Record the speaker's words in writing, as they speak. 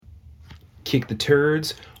Kick the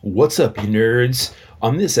turds. What's up, you nerds?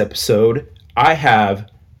 On this episode, I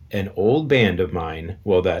have an old band of mine,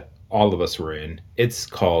 well, that all of us were in. It's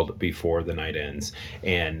called Before the Night Ends.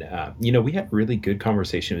 And, we had really good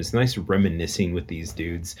conversation. It was nice reminiscing with these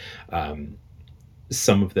dudes.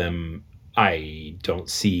 Some of them I don't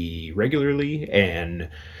see regularly, and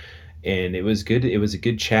it was good. It was a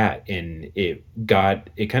good chat, and it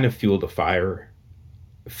kind of fueled a fire.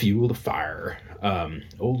 Oh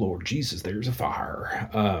Lord Jesus, there's a fire.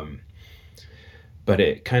 But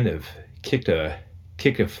it kind of kicked a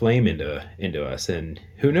flame into us, and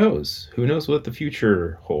who knows what the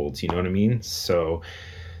future holds, you know what I mean? So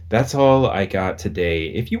that's all I got today.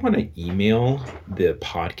 If you want to email the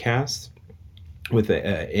podcast with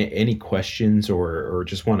any questions or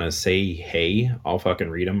just want to say hey, I'll fucking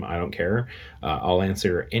read them. I don't care. I'll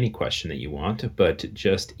answer any question that you want, but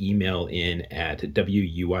just email in at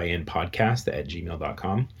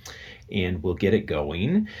wuinpodcast@gmail.com and we'll get it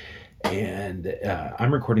going. And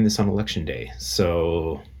I'm recording this on election day,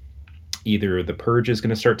 so either the purge is going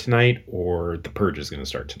to start tonight or the purge is going to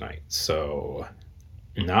start tonight. So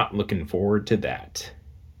not looking forward to that.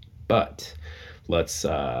 But let's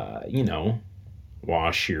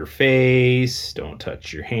wash your face, don't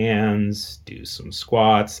touch your hands, do some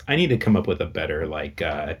squats. I need to come up with a better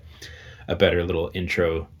little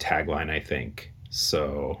intro tagline, I think.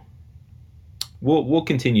 So we'll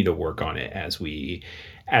continue to work on it as we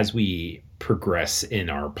progress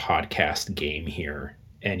in our podcast game here.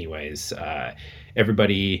 Anyways,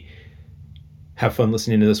 everybody have fun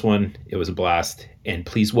listening to this one. It was a blast. And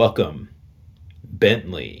please welcome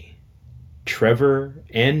Bentley, Trevor,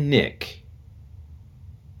 and Nick.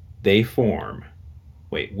 They form.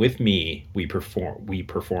 With me, we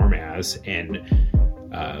perform as, and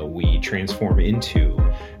we transform into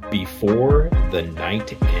Before the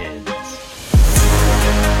Night Ends.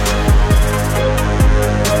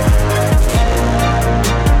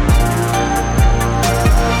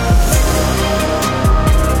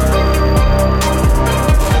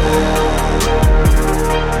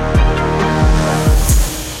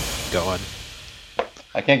 Going.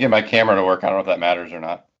 I can't get my camera to work. I don't know if that matters or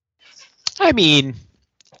not. I mean,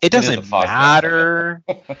 it doesn't matter.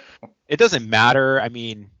 It doesn't matter. I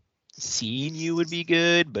mean, seeing you would be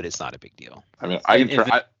good, but it's not a big deal. I mean, I can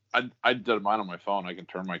I did mine on my phone. I can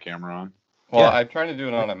turn my camera on. Well, yeah. I'm trying to do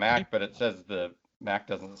it on a Mac, but it says the Mac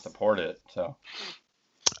doesn't support it. So.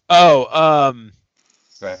 Oh.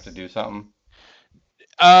 Do I have to do something?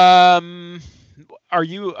 Are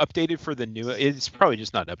you updated for the new? It's probably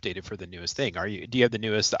just not updated for the newest thing. Are you? Do you have the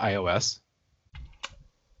newest iOS?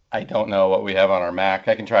 I don't know what we have on our Mac.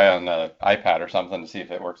 I can try on the iPad or something to see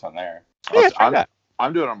if it works on there. Yeah, try that.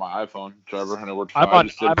 I'm doing it on my iPhone, Trevor, and it works fine. I'm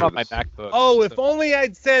on my MacBook. Oh, if only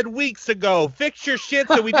I'd said weeks ago, fix your shit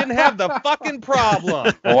so we didn't have the fucking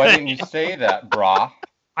problem. Well, why didn't you say that, brah?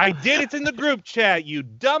 I did. It's in the group chat, you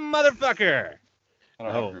dumb motherfucker. I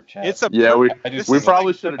don't have group chat. We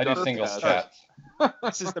probably should have done singles chats.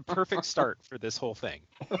 This is the perfect start for this whole thing.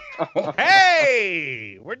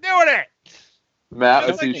 Hey, we're doing it. Matt,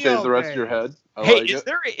 I see you shave the rest of your head.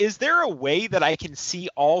 Is there a way that I can see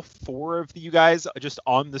all four of you guys just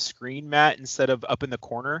on the screen, Matt, instead of up in the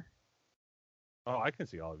corner? Oh, I can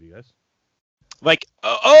see all of you guys. Like,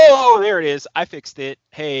 oh, there it is. I fixed it.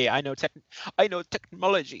 Hey, I know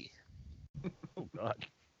technology. Oh God.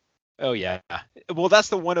 Oh yeah. Well, that's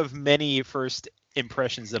the one of many first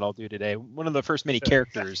impressions that I'll do today. One of the first many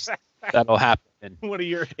characters that'll happen. It's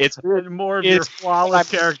more of your flawless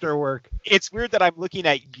character work. It's weird that I'm looking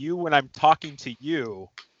at you when I'm talking to you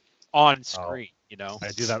on screen. You know, I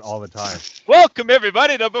do that all the time. Welcome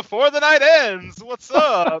everybody to Before the Night Ends. What's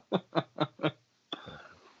up?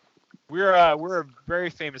 We're a very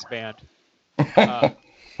famous band. Oh,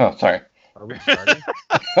 sorry. Are we starting?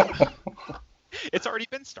 It's already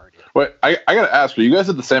been started. Wait, I gotta ask, were you guys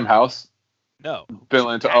at the same house? No.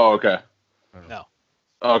 Oh, okay. No.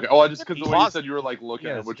 Oh, okay. Oh, just because the way you said you were like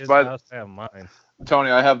looking at which by house I have mine.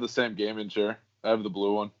 Tony, I have the same gaming chair. I have the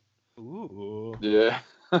blue one. Ooh. Yeah.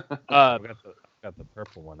 Got the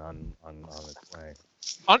purple one on its way.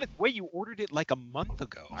 On its way, you ordered it like a month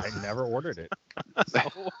ago. I never ordered it.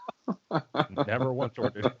 Never once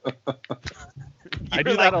ordered it. I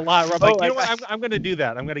do that a lot. Rob. Like, you know what? I'm going to do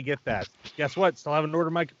that. I'm going to get that. Guess what? Still haven't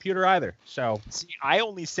ordered my computer either. So see, I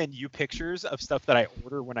only send you pictures of stuff that I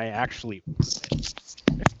order when I actually order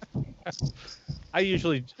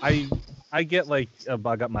it. I get like a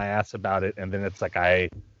bug up my ass about it, and then it's like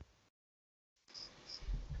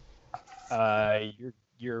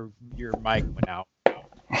your mic went out.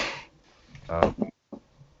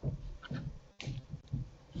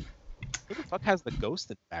 Who the fuck has the ghost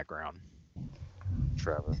in the background?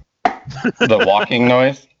 Trevor. The walking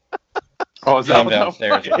noise. Oh, is that Come what that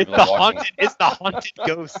downstairs. was? It's the haunted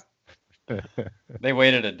ghost. They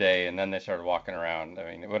waited a day and then they started walking around.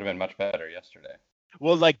 I mean, it would have been much better yesterday.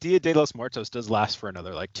 Well, like Dia de los Muertos does last for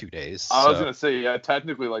another like 2 days. I was so- gonna say, yeah,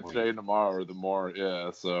 technically like today and tomorrow are the more,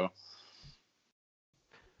 yeah. So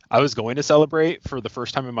I was going to celebrate for the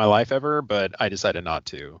first time in my life ever, but I decided not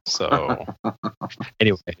to. So,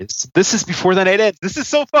 anyways, this is before the night ends. This is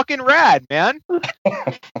so fucking rad, man.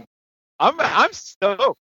 I'm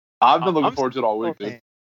stoked. I've been looking I'm forward to it all week, dude. Okay.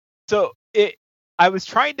 So I was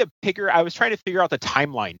trying to figure out the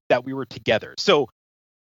timeline that we were together. So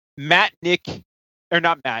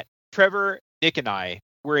Trevor, Nick, and I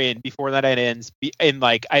were in Before the Night Ends in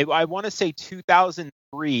like I want to say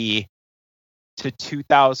 2003 to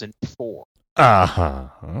 2004. Uh-huh.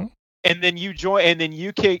 And then you joined, and then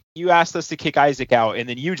you asked us to kick Isaac out, and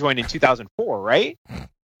then you joined in 2004, right? It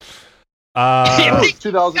was makes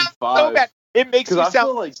me sound 2005. so bad. It makes 'Cause me I feel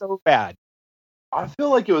sound like- so bad. I feel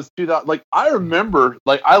like it was 2000. Like I remember,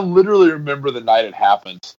 like I literally remember the night it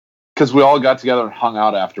happened because we all got together and hung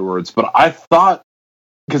out afterwards. But I thought,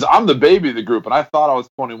 because I'm the baby of the group, and I thought I was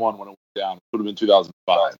 21 when it went down. It would have been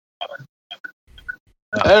 2005.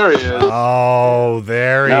 There he is. Oh,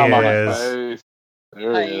 there Now he I'm on my is. face.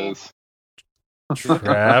 There he is.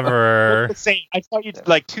 Trevor. The same. I saw you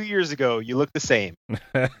like 2 years ago. You look the same.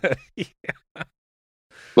 Look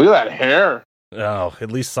at that hair. Oh,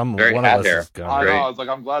 at least one Very of hat us hair. is I gone. know. I was like,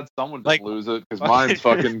 I'm glad someone didn't Like- lose it because mine's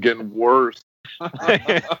fucking getting worse.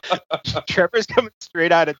 Trevor's coming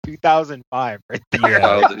straight out of 2005, right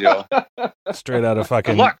there. Yeah, straight out of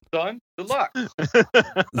fucking son. Good luck.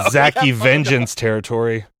 Zaki Vengeance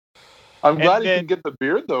territory. I'm glad you then- can get the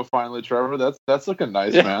beard though. Finally, Trevor. That's looking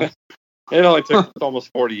nice, Yeah. man. It only took almost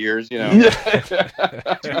 40 years, you know.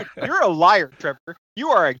 Yeah. You're a liar, Trevor. You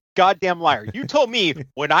are a goddamn liar. You told me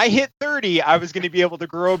when I hit 30, I was going to be able to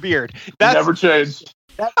grow a beard. That's Never changed.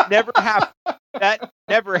 That never happened. That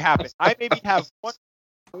never happened. I maybe have one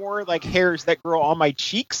more like hairs that grow on my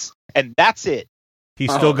cheeks, and that's it. He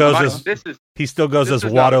still goes My- as this is Watto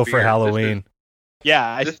is not a for beard. Halloween. Yeah,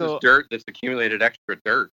 I this still. is dirt that's accumulated extra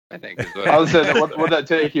dirt. I think is what I was saying, what'd that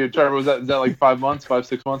take you, Trevor? Is that like 5 months,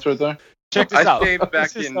 6 months right there? Check this I out. shaved back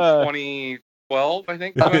This is, in 2012, I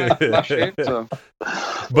think. When I last shaved, so.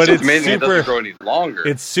 But So it's amazing it doesn't super. grow any longer.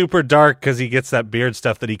 It's super dark because he gets that beard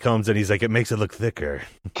stuff that he combs, and he's like, it makes it look thicker.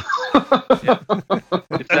 It's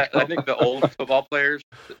that, I think the old football players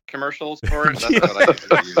commercials for it. That's what I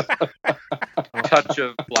usually use. Touch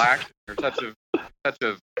of black or touch of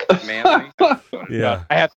manly. Yeah.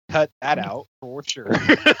 I have to cut that out for sure.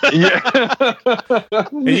 Yeah.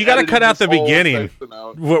 And you got to cut out the This whole beginning section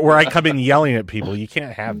out. where I come in yelling at people. You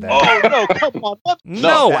can't have that. Oh no! Come on. Let's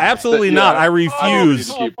No, do that. absolutely Yeah. not. I Oh, refuse.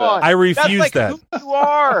 you Come keep that. on. I That's refuse like that. who you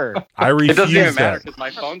are. I It doesn't even refuse matter that. because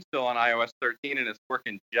my phone's still on iOS 13 and it's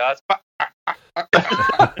working just.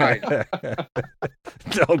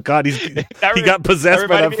 Oh God, he That got possessed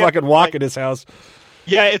by reminded that me of, fucking walk like- in his house.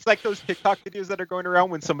 Yeah, it's like those TikTok videos that are going around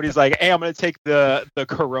when somebody's like, "Hey, I'm going to take the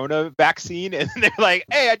corona vaccine," and they're like,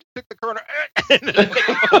 "Hey, I just took the corona." And then they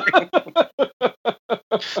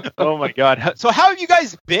go- Oh my god! So how have you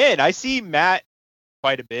guys been? I see Matt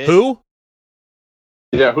quite a bit. Who?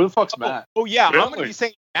 Yeah, who the fuck's Matt? Oh yeah, I'm going to Really? be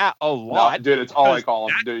saying Matt a No, lot. dude, it's all I because call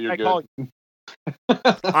him. Matt- Dude, you're I good. call you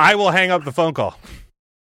I will hang up the phone call.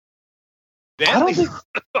 Bentley's think-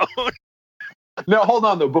 phone. No, hold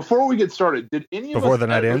on though. Before we get started, did any of Before us the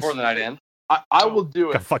night ever- ends? Before the night ends. I will do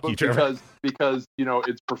it. God, fuck but you, Trevor. because you know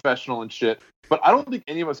it's professional and shit. But I don't think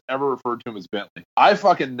any of us ever referred to him as Bentley. I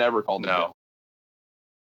fucking never called him No.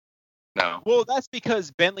 No. Well, that's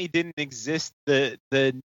because Bentley didn't exist. The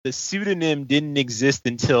pseudonym didn't exist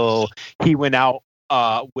until he went out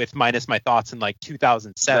with Minus My Thoughts in like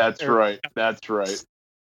 2007. That's right. That's right.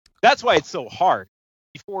 That's why it's so hard.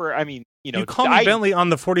 Before, I mean, you know, You call me Bentley on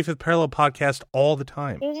the 45th Parallel podcast all the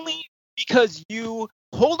time. only because you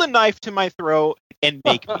hold a knife to my throat and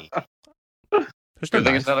make me. There's no Good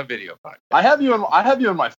thing knife. it's not a video podcast. I have you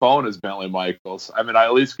in my phone as Bentley Michaels. I mean, I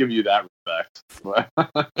at least give you that respect. But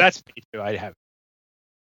That's me too. I have.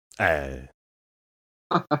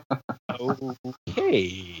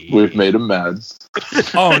 Okay. we've made him mad.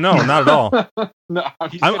 Oh no, not at all. No,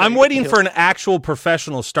 I'm waiting for an actual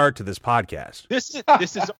professional start to this podcast. This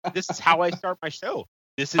is how I start my show.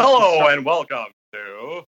 This is Hello and welcome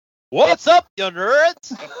to. What's up, you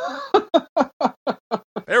nerds?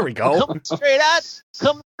 There we go. Coming straight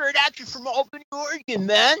at you from Albany, Oregon,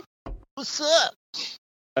 man. What's up?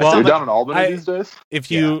 Well, you're down in Albany these days.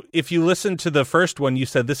 If you listen to the first one, you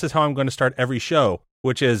said this is how I'm going to start every show,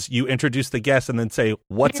 which is you introduce the guest and then say,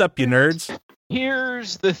 "What's up, you nerds?"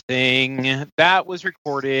 Here's the thing. That was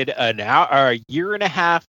recorded a year and a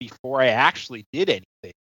half before I actually did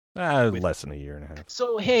anything. Less than a year and a half.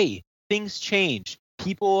 So, hey, things change.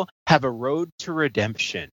 People have a road to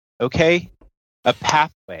redemption, okay? A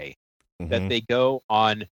pathway that they go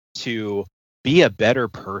on to be a better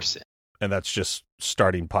person. And that's just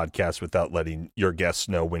starting podcasts without letting your guests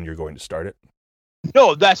know when you're going to start it?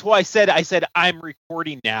 No, that's why I said I'm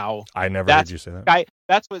recording now. I never heard you say that.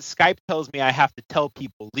 That's what Skype tells me I have to tell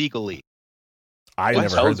people legally. I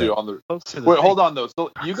never heard that. Wait, hold on though.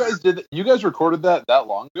 So you guys recorded that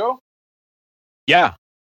long ago? Yeah.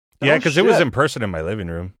 Yeah, because it was in person in my living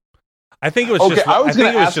room. I think it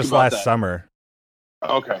was just last summer.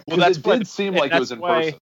 Okay. Well, it did seem like it was in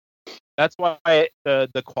person. That's why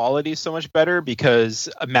the quality is so much better, because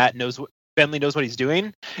Bentley knows what he's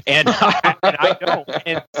doing, and I don't.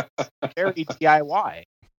 And it's very DIY.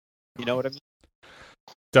 You know what I mean?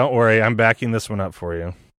 Don't worry, I'm backing this one up for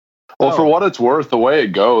you. Well, for what it's worth, the way it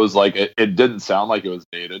goes, like it didn't sound like it was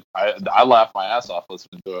dated. I laughed my ass off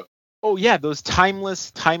listening to it. Oh yeah, those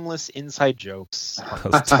timeless inside jokes.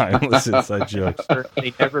 Those timeless inside jokes.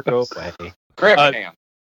 They never go away. Grab hand.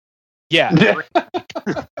 Yeah.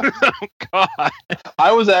 Oh, God.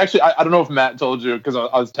 I was actually, I don't know if Matt told you, because I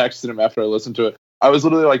was texting him after I listened to it. I was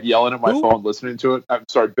literally like yelling at my phone listening to it. I'm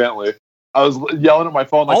sorry, Bentley. I was yelling at my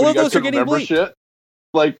phone like, all when of you guys those are couldn't getting remember bleeped. shit.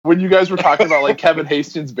 Like when you guys were talking about like Kevin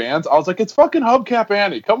Hastings bands, I was like, it's fucking Hubcap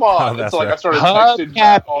Annie. Come on. Oh, so like right. I started texting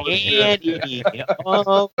Matt all the Annie.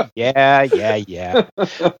 Oh, yeah.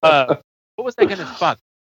 What was I gonna fuck?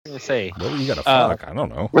 What was I gonna say? What were you gonna fuck? I don't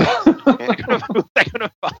know. What was I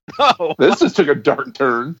gonna fuck? Oh. This just took a dark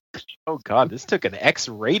turn. Oh God, this took an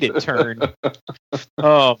X-rated turn.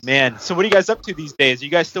 Oh man. So what are you guys up to these days? Are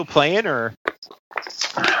you guys still playing, or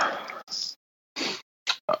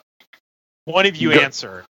one of you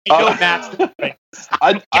answer? You know Matt's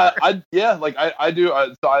I do.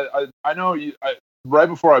 I know you. Right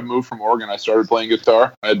before I moved from Oregon, I started playing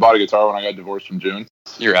guitar. I had bought a guitar when I got divorced from June.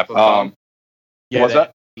 Your Epiphone. What's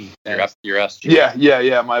that? Your SG.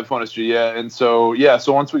 Yeah, my Epiphone SG. Yeah, and so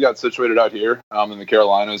once we got situated out here in the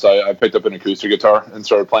Carolinas, I picked up an acoustic guitar and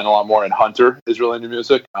started playing a lot more. And Hunter is really into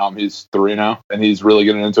music. He's 3 now, and he's really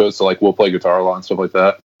getting into it. So like we'll play guitar a lot and stuff like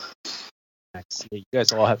that. You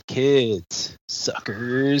guys all have kids,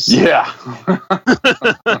 suckers. Yeah.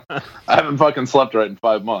 I haven't fucking slept right in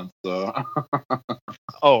 5 months, so.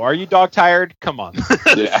 Oh, are you dog tired? Come on.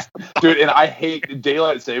 Yeah, dude, and I hate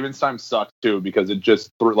daylight savings time sucks too, because it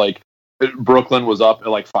just Brooklyn was up at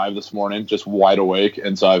like 5 this morning, just wide awake,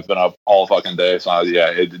 and so I've been up all fucking day. So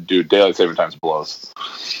dude, daylight saving time blows.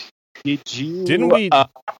 Didn't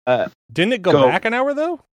it go back an hour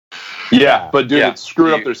though? Yeah, but dude, it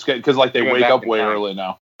screwed up their schedule because like they wake up way early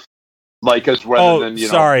now. Like, because rather than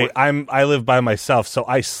sorry, I live by myself, so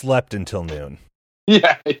I slept until noon.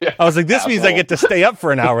 Yeah. I was like, this means I get to stay up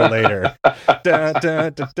for an hour later.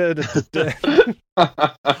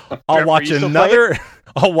 I'll watch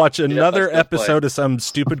another episode of some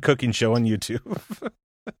stupid cooking show on YouTube.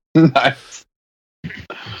 Nice.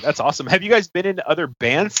 That's awesome. Have you guys been in other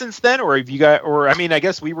bands since then, or have you got? Or I mean, I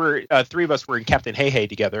guess we were 3 of us were in Captain Hey Hey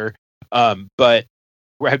together. But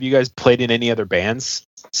have you guys played in any other bands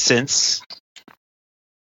since?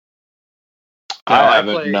 I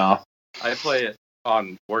haven't. No, I play it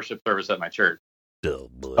on worship service at my church.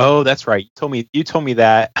 Oh, that's right. You told me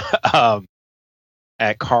that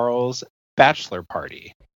at Carl's bachelor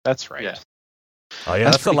party. That's right. Yeah. Oh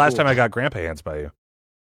yeah, that's the last time I got grandpa hands by you.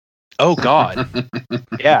 Oh God.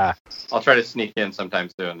 Yeah. I'll try to sneak in sometime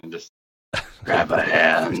soon and just grab a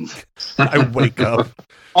hand. I wake up.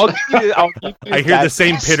 I'll give you I hear the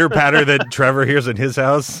same pitter patter that Trevor hears in his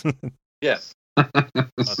house. Yes.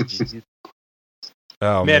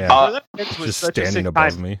 Oh man, just standing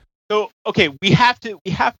above me. So okay, we have to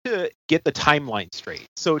get the timeline straight.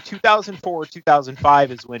 So 2004,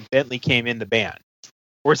 2005 is when Bentley came in the band,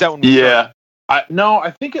 or is that when? Yeah. I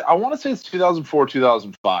want to say it's 2004,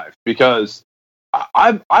 2005, because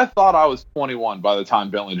I thought I was 21 by the time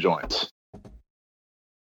Bentley joined.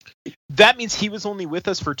 That means he was only with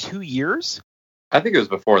us for 2 years? I think it was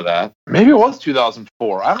before that. Maybe it was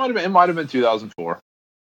 2004. It might have been 2004.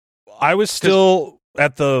 I was still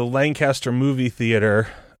at the Lancaster movie theater.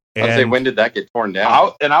 I was say, when did that get torn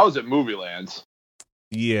down? I was at Movie Lands.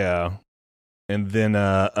 Yeah. And then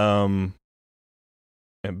and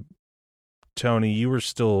Tony, you were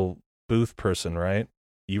still booth person, right?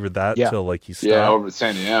 You were that till like you stopped? Yeah, over at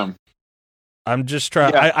San Diego. I'm just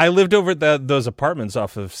trying. Yeah. I lived over at those apartments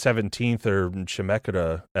off of 17th or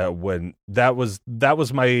Chemeketa when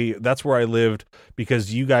that's where I lived,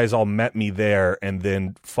 because you guys all met me there and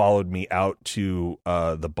then followed me out to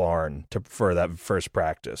the barn for that first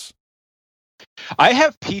practice. I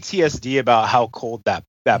have PTSD about how cold that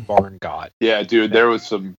barn got. Yeah, dude, there was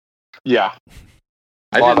some. Yeah,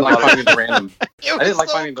 I didn't like finding the random. I didn't like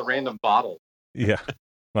finding the random bottle. Yeah.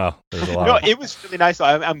 Well, there's a lot. No, it was really nice.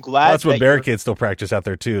 I'm glad. That's when Barricade still practiced out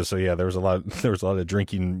there too. So yeah, there was a lot of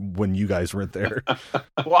drinking when you guys weren't there.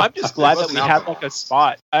 Well, I'm just glad that we had like a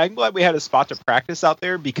spot. I'm glad we had a spot to practice out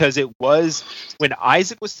there, because it was when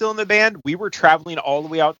Isaac was still in the band. We were traveling all the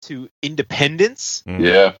way out to Independence.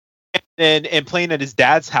 Yeah. And playing at his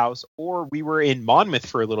dad's house, or we were in Monmouth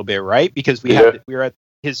for a little bit, right? Because we were at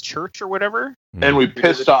his church or whatever. And we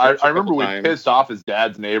pissed off. I remember we pissed off his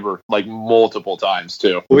dad's neighbor like multiple times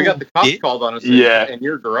too. Well, we got the cops called on us. In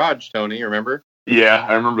your garage, Tony. Remember? Yeah,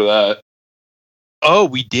 I remember that. Oh,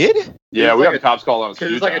 we did? Yeah, we got the cops called on us.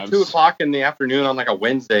 Because it was like at 2:00 in the afternoon on like a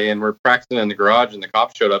Wednesday, and we're practicing in the garage, and the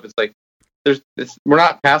cops showed up. It's like we're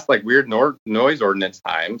not past like weird noise ordinance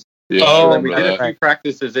times. Yeah, so then we did a few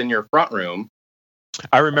practices in your front room.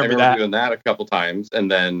 I remember that. Doing that a couple times, and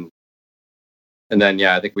then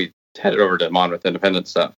yeah, I think we headed over to Monmouth Independence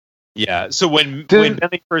stuff. Yeah. So when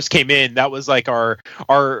Bentley first came in, that was like our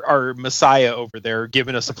messiah over there,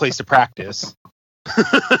 giving us a place to practice.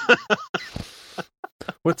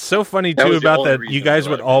 What's so funny too about that, you guys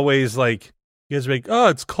would always like, oh,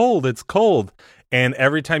 it's cold, and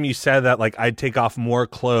every time you said that, like, I'd take off more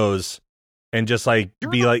clothes and just like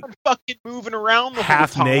be like fucking moving around the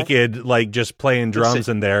half whole time. Naked, like just playing drums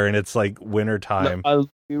in there, and it's like winter time. A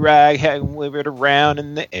rag and wave it around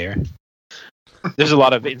in the air. There's a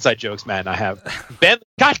lot of inside jokes, man. I have Ben.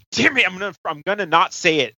 God damn it! I'm gonna not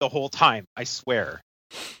say it the whole time. I swear.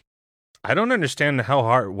 I don't understand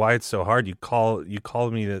why it's so hard. You called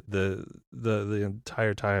me the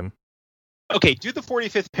entire time. Okay, do the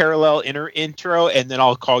 45th parallel intro, and then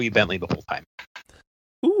I'll call you Bentley the whole time.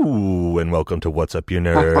 Ooh, and welcome to What's Up, You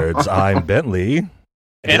Nerds. I'm Bentley.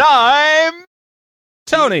 And I'm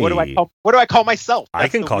Tony. What do I call myself? I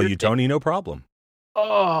can call you Tony, no problem.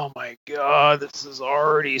 Oh my god, this is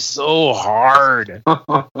already so hard.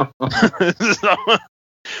 What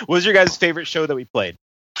was your guys' favorite show that we played?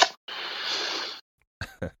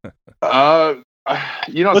 It's funny. I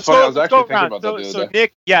was actually thinking about that the other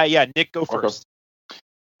day. Nick, Nick, go first.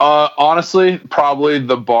 Honestly, probably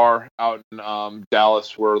the bar out in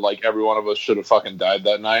Dallas where like every one of us should have fucking died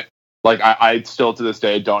that night. Like I still to this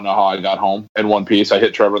day don't know how I got home in one piece. I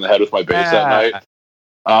hit Trevor in the head with my bass that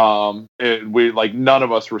night. We like none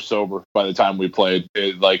of us were sober by the time we played.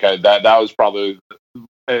 That was probably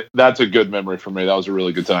that's a good memory for me. That was a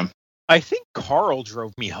really good time. I think Carl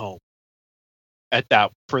drove me home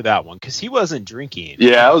for that one because he wasn't drinking.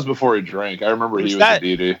 Yeah, that was before he drank. I remember he was at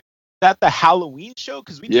DD. That the Halloween show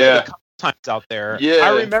because we played a couple times out there. Yeah,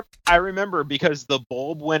 I remember because the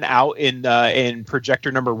bulb went out in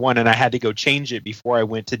projector number 1, and I had to go change it before I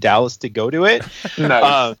went to Dallas to go to it.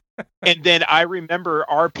 Nice. And then I remember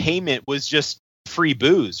our payment was just free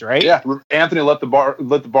booze, right? Yeah, Anthony lit the bar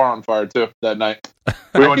on fire too that night.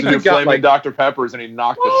 We went to do Flaming Dr. Peppers, and he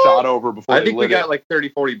knocked the shot over before. I think we got like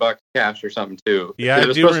 $30-$40 cash or something too. Yeah,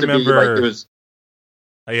 I do remember.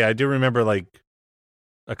 Yeah, I do remember like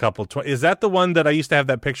a couple. Is that the one that I used to have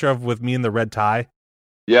that picture of with me in the red tie?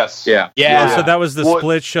 Yes. Yeah. So that was the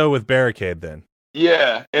split show with Barricade then.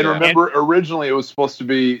 Yeah, and remember originally it was supposed to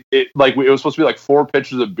be like 4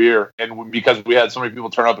 pitchers of beer, and because we had so many people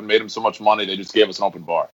turn up and made them so much money, they just gave us an open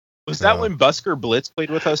bar. Was that when Busker Blitz played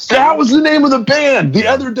with us too? That was the name of the band. The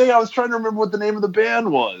other day I was trying to remember what the name of the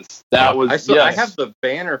band was. That was I have the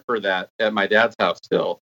banner for that at my dad's house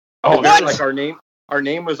still. Oh, what? Like our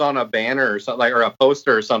name was on a banner or something, like, or a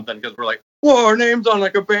poster or something, because we're like, whoa, our name's on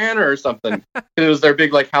like a banner or something. It was their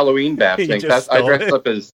big like Halloween bash thing. I dressed up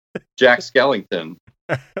as Jack Skellington.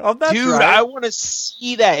 Dude, right. I want to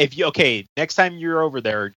see that. Next time you're over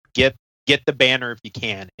there, get the banner if you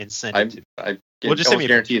can and send it to me. We'll just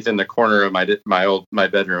guarantee it's in the corner of my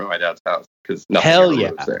bedroom at my dad's house because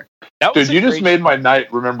nothing was there. Dude, you just made my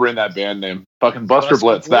night remembering that band name. Fucking Buster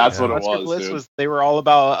Blitz. That's what it was. Blitz was. They were all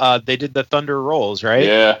about. They did the Thunder Rolls, right?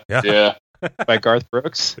 Yeah. By Garth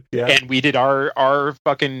Brooks. Yeah. And we did our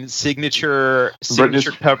fucking signature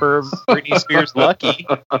cover, Britney Spears' "Lucky."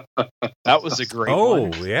 That was a great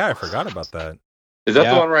one. Oh yeah, I forgot about that. Is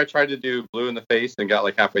that the one where I tried to do Blue in the Face and got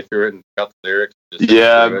like halfway through it and got the lyrics?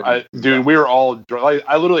 Dude, we were all drunk.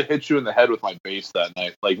 I literally hit you in the head with my bass that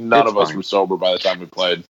night. Like none of us were sober by the time we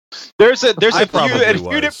played. There's a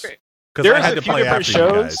few different because I had to play after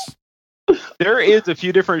shows. you guys. There is a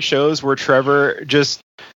few different shows where Trevor just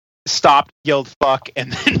stopped, yelled "fuck,"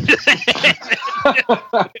 and then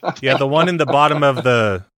yeah, the one in the bottom of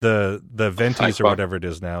the Venties or whatever it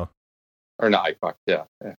is now, or not Ike, yeah.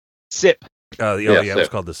 Sip. It was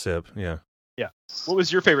called the Sip. Yeah. What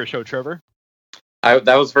was your favorite show, Trevor? That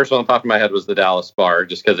was the first one on top of my head was the Dallas Bar,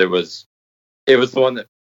 just because it was the one that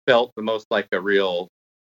felt the most like a real,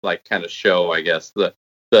 like, kind of show, I guess. The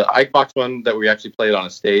Icebox one that we actually played on a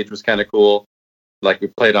stage was kind of cool. Like, we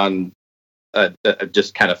played on,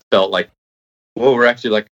 just kind of felt like, well, we're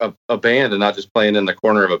actually like a band and not just playing in the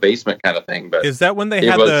corner of a basement kind of thing. But is that when they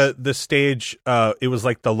had the stage? It was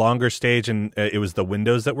like the longer stage, and it was the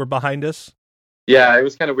windows that were behind us. Yeah, it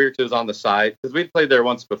was kind of weird because it was on the side. Because we'd played there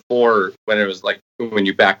once before when it was like when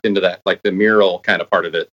you backed into that, like the mural kind of part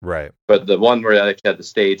of it. Right. But the one where like, you had the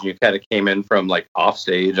stage and you kind of came in from like off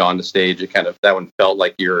stage onto stage, that one felt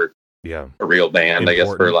like you're a real band, I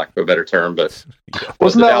guess, for lack of a better term. But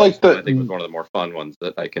wasn't that like I think it was one of the more fun ones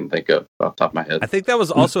that I can think of off the top of my head. I think that was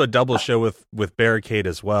also a double show with Barricade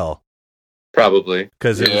as well. Probably.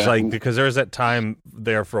 Because it was like, because there was that time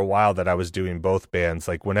there for a while that I was doing both bands.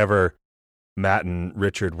 Like whenever Matt and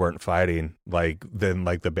Richard weren't fighting, like then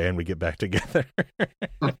like the band would get back together.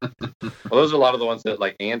 Well, those are a lot of the ones that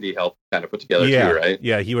like Andy helped kind of put together too, right?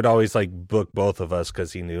 Yeah, he would always like book both of us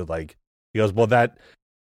because he knew, like, he goes, well, that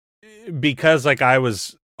because like I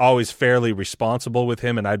was always fairly responsible with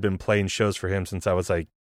him and I'd been playing shows for him since I was like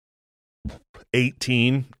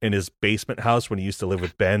 18 in his basement house when he used to live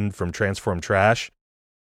with Ben from Transform Trash,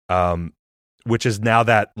 which is now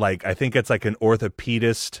that, like, I think it's like an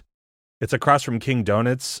orthopedist. It's across from King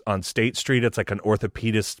Donuts on State Street. It's like an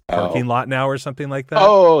orthopedist parking lot now or something like that.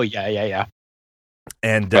 Oh, yeah.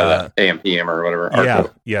 And AM/PM or whatever.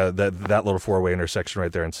 Yeah, that little four-way intersection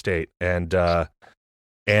right there in State. And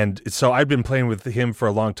so I'd been playing with him for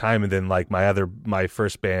a long time, and then like my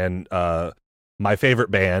first band, my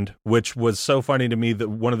favorite band, which was so funny to me, that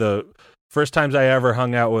one of the first times I ever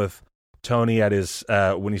hung out with Tony at his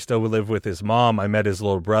when he still lived with his mom, I met his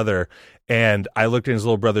little brother, and I looked in his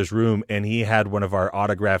little brother's room, and he had one of our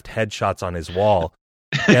autographed headshots on his wall.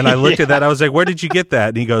 And I looked at that, I was like, "Where did you get that?"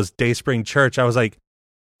 And he goes, "Dayspring Church." I was like,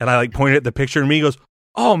 and I like pointed at the picture, and he goes,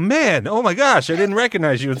 "Oh man, oh my gosh, I didn't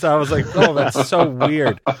recognize you." And so I was like, "Oh, that's so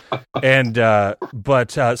weird." And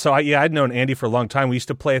so I'd known Andy for a long time. We used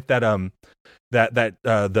to play at that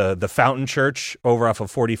the Fountain Church over off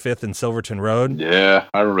of 45th and Silverton Road. Yeah,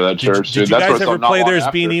 I remember that church. Did you guys ever play there as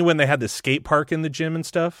Beanie when they had the skate park in the gym and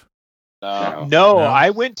stuff? No,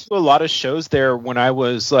 I went to a lot of shows there when I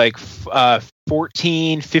was like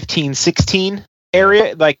 14, 15, 16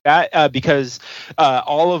 area like that, because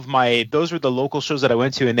all of those were the local shows that I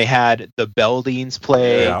went to, and they had the Beldings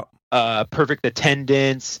play. Yeah. Perfect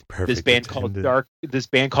Attendance. This band called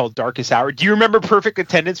Darkest Hour. Do you remember Perfect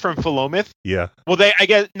Attendance from Philomath? Yeah. Well,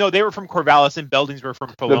 they were from Corvallis, and Beldings were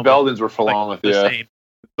from Philomath. The Beldings were Philomath, like, same.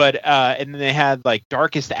 But and then they had like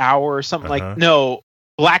Darkest Hour or something like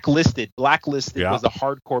Blacklisted. Blacklisted was a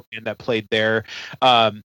hardcore band that played there.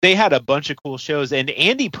 They had a bunch of cool shows, and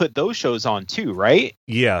Andy put those shows on too, right?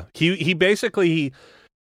 Yeah. He basically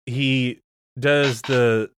he does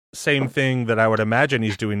the same thing that I would imagine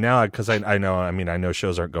he's doing now, because I know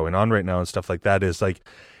shows aren't going on right now and stuff like that. Is like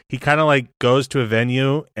he kind of like goes to a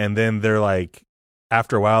venue, and then they're like,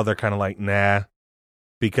 after a while they're kind of like, nah,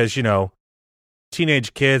 because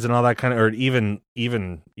teenage kids and all that kind of, or even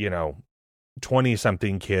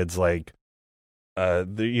 20-something kids, like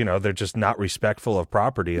they're just not respectful of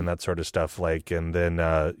property and that sort of stuff, like, and then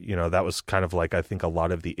that was kind of like, I think a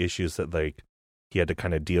lot of the issues that like he had to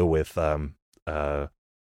kind of deal with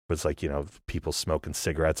was like, people smoking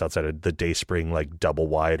cigarettes outside of the Dayspring like double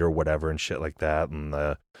wide or whatever and shit like that, and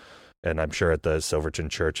I'm sure at the Silverton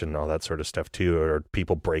Church and all that sort of stuff too, or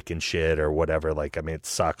people breaking shit or whatever. Like, I mean, it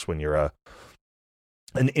sucks when you're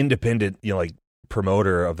an independent like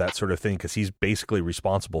promoter of that sort of thing, because he's basically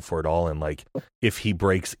responsible for it all, and like if he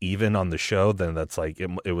breaks even on the show, then that's like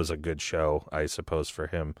it was a good show, I suppose, for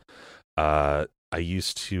him. I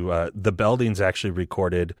used to the Beldings actually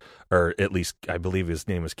recorded, or at least I believe his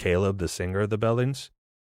name was Caleb, the singer of the Beldings.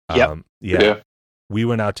 Yeah. We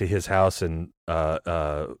went out to his house, and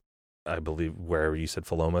I believe where you said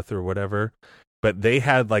Philomath or whatever, but they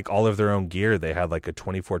had like all of their own gear. They had like a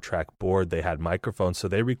 24-track board. They had microphones, so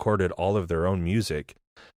they recorded all of their own music,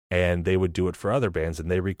 and they would do it for other bands.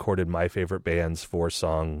 And they recorded My Favorite Band's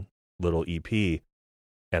 4-song little EP.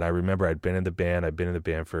 And I remember I'd been in the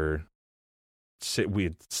band for we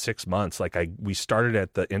had 6 months. Like we started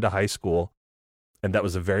at the end of high school, and that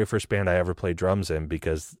was the very first band I ever played drums in,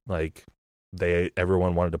 because like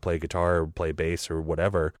everyone wanted to play guitar or play bass or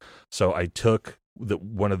whatever. So I took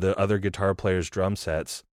one of the other guitar players' drum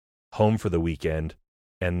sets home for the weekend,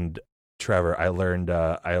 and Trevor, I learned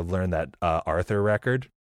that Arthur record.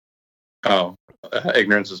 Oh,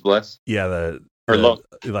 Ignorance is Bliss. Yeah,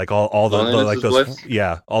 like all the Loneliness like is those Bliss?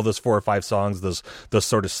 yeah, all those 4 or 5 songs, those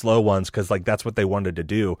sort of slow ones, because like that's what they wanted to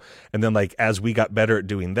do. And then like as we got better at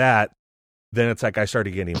doing that, then it's like I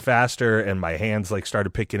started getting faster and my hands like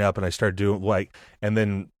started picking up and I started doing like, and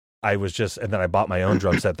then I bought my own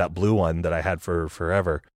drum set, that blue one that I had for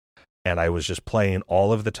forever. And I was just playing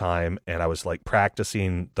all of the time, and I was like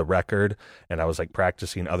practicing the record, and I was like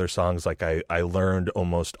practicing other songs. Like I learned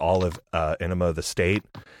almost all of Enema of the State,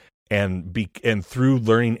 and through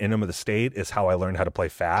learning Enema of the State is how I learned how to play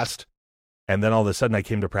fast. And then all of a sudden I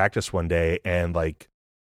came to practice one day, and like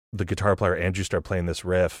the guitar player Andrew started playing this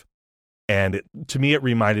riff, and to me it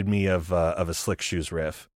reminded me of a Slick Shoes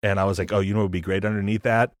riff, and I was like, oh, you know what would be great underneath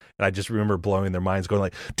that? And I just remember blowing their minds, going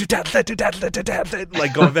like, do that,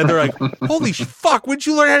 like going. And they're like, holy fuck, when'd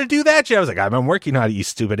you learn how to do that? I was like, I'm working on it, you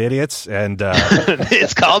stupid idiots. And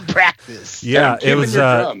it's called practice. Yeah, it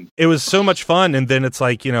was so much fun. And then it's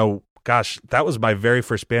like, you know, gosh, that was my very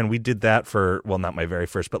first band. We did that for, well, not my very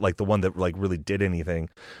first, but like the one that like really did anything.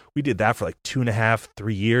 We did that for like 2.5,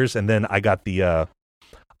 3 years, and then I got the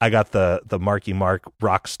Marky Mark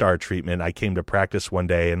rock star treatment. I came to practice one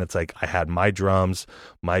day, and it's like I had my drums,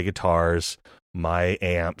 my guitars, my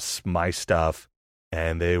amps, my stuff,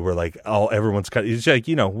 and they were like, everyone's kind of, it's like,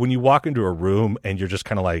 you know, when you walk into a room and you're just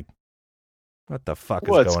kind of like, what the fuck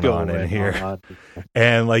is going on in here?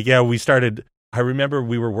 And like, yeah, I remember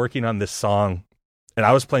we were working on this song, and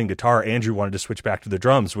I was playing guitar. Andrew wanted to switch back to the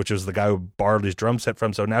drums, which was the guy who borrowed his drum set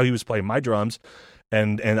from. So now he was playing my drums,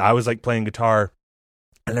 and I was like playing guitar.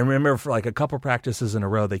 And I remember for like a couple practices in a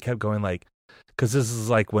row, they kept going like, because this is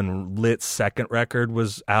like when Lit's second record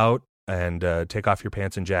was out, and Take Off Your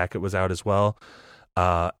Pants and Jacket was out as well.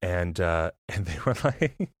 And they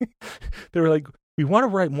were like, we want to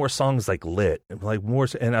write more songs like Lit, like more.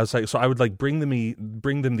 And I was like, so I would like bring them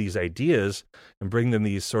these ideas and bring them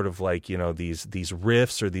these sort of like, you know, these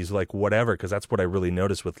riffs or these like whatever, because that's what I really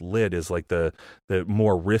noticed with Lit is like the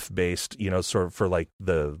more riff based, you know, sort of for like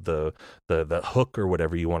the hook or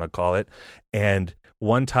whatever you want to call it. And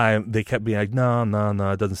one time they kept being like, no,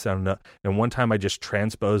 it doesn't sound enough. And one time I just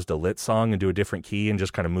transposed a Lit song into a different key and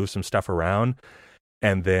just kind of moved some stuff around.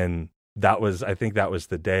 And then I think that was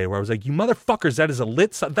the day where I was like, you motherfuckers, that is a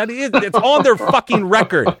Lit song. It's on their fucking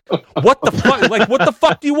record. What the fuck? Like, what the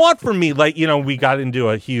fuck do you want from me? Like, you know, we got into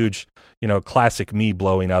a huge, you know, classic me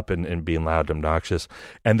blowing up and being loud and obnoxious.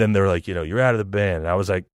 And then they're like, you know, you're out of the band. And I was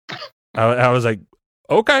like,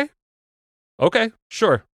 okay,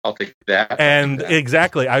 sure. I'll take that. And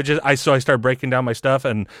exactly, I started breaking down my stuff,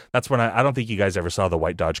 and that's when I don't think you guys ever saw the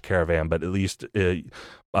white Dodge Caravan, but at least it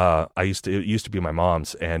used to be my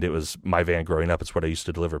mom's, and it was my van growing up. It's what I used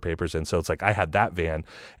to deliver papers in. So it's like I had that van,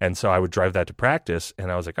 and so I would drive that to practice,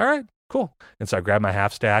 and I was like, all right, cool. And so I grabbed my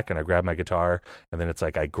half stack and I grabbed my guitar, and then it's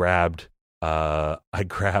like I grabbed the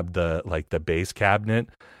bass cabinet.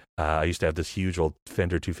 I used to have this huge old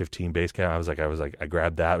Fender 215 bass cam. I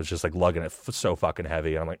grabbed that. I was just like lugging it so fucking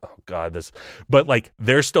heavy. And I'm like, oh God, this. But like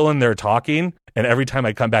they're still in there talking, and every time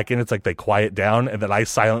I come back in, it's like they quiet down, and then I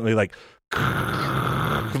silently like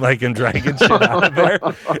and dragging shit out of there.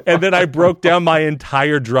 And then I broke down my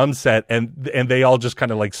entire drum set, and they all just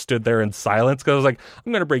kind of like stood there in silence, because I was like,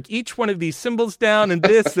 I'm gonna break each one of these cymbals down and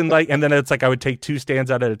this and then it's like I would take 2 stands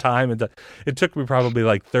out at a time, and it took me probably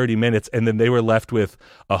like 30 minutes, and then they were left with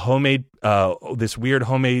a homemade this weird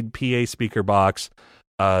homemade PA speaker box,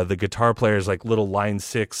 the guitar player's like little line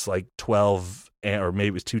 6 like 12 or maybe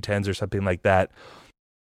it was 210s or something like that,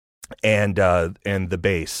 and the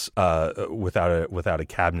bass without a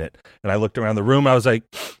cabinet. And I looked around the room, I was like,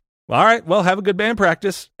 all right, well, have a good band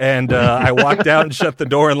practice. And I walked out and shut the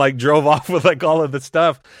door and like drove off with like all of the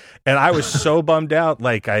stuff. And I was so bummed out.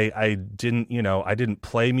 Like I didn't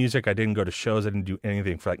play music, I didn't go to shows, I didn't do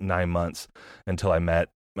anything for like 9 months until I met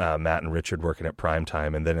Matt and Richard working at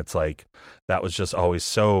Primetime. And then it's like that was just always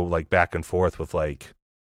so like back and forth with like,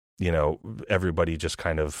 you know, everybody just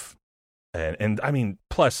kind of and I mean,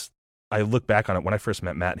 plus I look back on it, when I first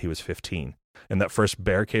met Matt, he was 15. And that first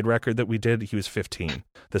Barricade record that we did, he was 15.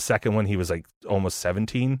 The second one, he was like almost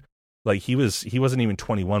 17. Like he wasn't even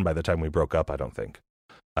 21 by the time we broke up, I don't think.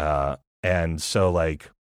 And so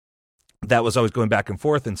like that was always going back and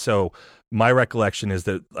forth. And so my recollection is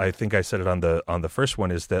that, I think I said it on the first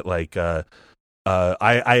one, is that like I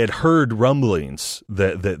had heard rumblings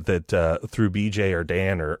that through BJ or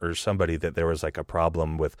Dan or somebody, that there was like a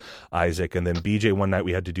problem with Isaac. And then BJ one night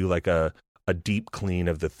we had to do like a a deep clean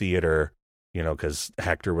of the theater, because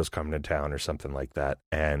Hector was coming to town or something like that,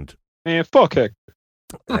 and fuck Hector.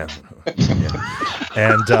 Yeah.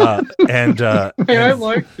 And I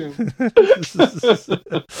liked him.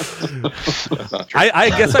 I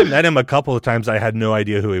guess I met him a couple of times. I had no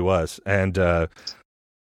idea who he was, and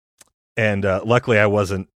luckily I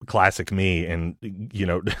wasn't classic me, and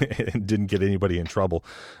didn't get anybody in trouble.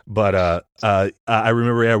 But I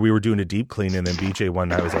remember we were doing a deep clean, and then BJ one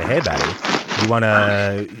night was like, "Hey, buddy,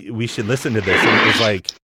 we should listen to this." And it was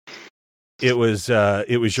like. It was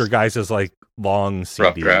your guys' like long CD.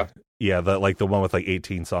 Rough draft. Yeah, the one with like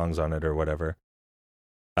 18 songs on it or whatever.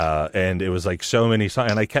 And it was like so many songs,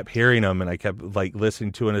 and I kept hearing them, and I kept like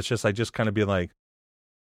listening to it, and it's just I just kind of being like,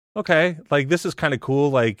 okay, like this is kind of cool.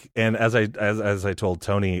 Like, and as I told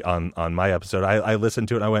Tony on my episode, I listened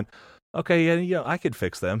to it and I went, okay, yeah, I could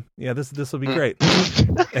fix them. Yeah, this will be great.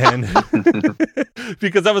 And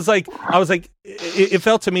because I was like, it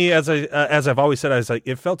felt to me as I've always said, I was like,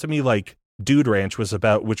 it felt to me like Dude Ranch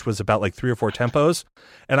which was about like 3 or 4 tempos,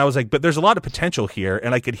 and I was like, but there's a lot of potential here,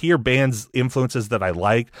 and I could hear bands influences that I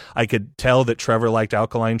like. I could tell that Trevor liked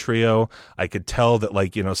Alkaline Trio. I could tell that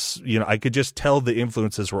like I could just tell the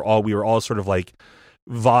influences we were all sort of like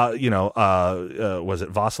was it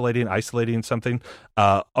vacillating, isolating something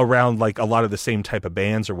around like a lot of the same type of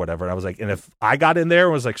bands or whatever. And I was like, and if I got in there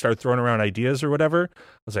and was like started throwing around ideas or whatever, I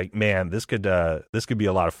was like, man, this could be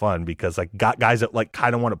a lot of fun, because like got guys that like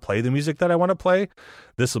kind of want to play the music that I want to play.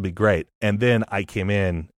 This will be great. And then I came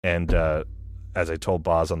in, and as I told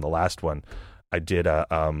Boz on the last one, I did I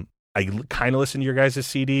kind of listened to your guys'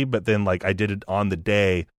 CD, but then like I did it on the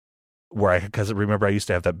day because remember I used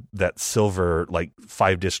to have that silver like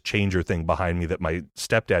 5-disc changer thing behind me that my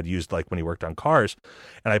stepdad used like when he worked on cars,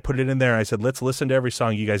 and I put it in there and I said, let's listen to every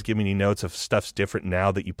song. You guys give me any notes if stuff's different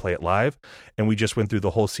now that you play it live. And we just went through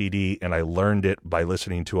the whole CD, and I learned it by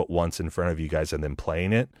listening to it once in front of you guys and then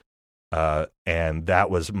playing it. And that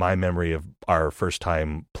was my memory of our first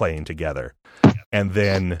time playing together. And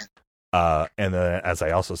then as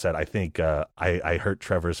I also said, I think I hurt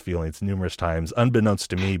Trevor's feelings numerous times, unbeknownst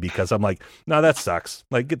to me, because I'm like, no, that sucks.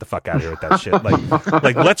 Like, get the fuck out of here with that shit.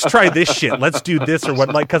 Like let's try this shit. Let's do this or what?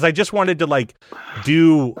 Like, because I just wanted to like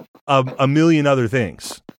do a million other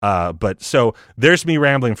things. But so there's me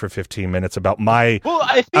rambling for 15 minutes about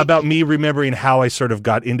about me remembering how I sort of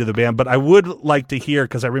got into the band. But I would like to hear,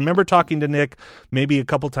 because I remember talking to Nick maybe a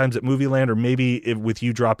couple times at Movie Land, or maybe with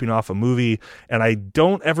you dropping off a movie, and I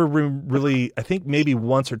don't ever really, I think maybe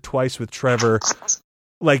once or twice with Trevor,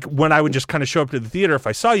 like when I would just kind of show up to the theater, if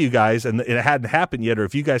I saw you guys and it hadn't happened yet, or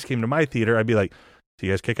if you guys came to my theater, I'd be like, do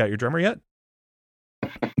you guys kick out your drummer yet?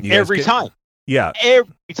 Every time. Yeah.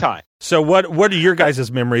 Every time. So what are your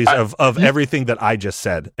guys' memories of everything that I just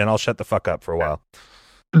said? And I'll shut the fuck up for a while.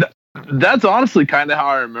 That's honestly kind of how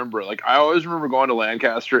I remember it. Like, I always remember going to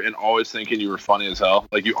Lancaster and always thinking you were funny as hell.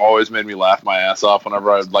 Like, you always made me laugh my ass off whenever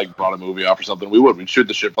I like brought a movie off or something. We'd shoot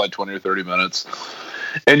the shit for like 20 or 30 minutes,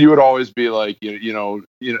 and you would always be like, you know,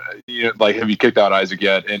 like, have you kicked out Isaac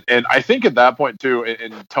yet? And I think at that point too,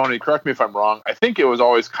 and Tony, correct me if I'm wrong, I think it was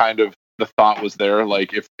always kind of the thought was there,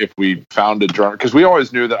 like if we found a drummer, because we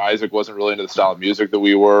always knew that Isaac wasn't really into the style of music that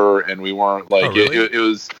we were, and we weren't like, it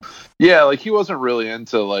was, yeah, like he wasn't really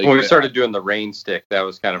into like. When we started doing the rain stick, that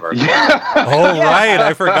was kind of our. Right,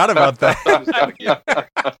 I forgot about that.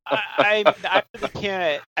 I really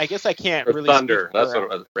can't. I guess I can't really. Thunder. That's what it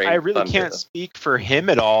was. I really can't speak for him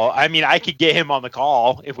at all. I mean, I could get him on the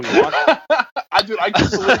call if we want. I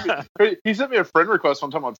can't believe it. He sent me a friend request one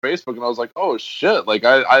time on Facebook, and I was like, "Oh shit!" Like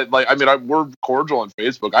we're cordial on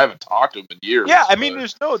Facebook. I haven't talked to him in years. Yeah, I mean,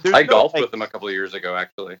 I golfed with him a couple of years ago,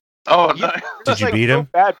 actually. Oh, nice. Did you beat him?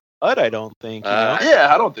 Bad blood, I don't think. Yeah,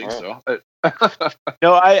 I don't think so.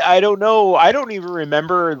 No, I don't know. I don't even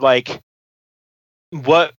remember like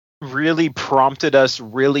what really prompted us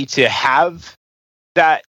really to have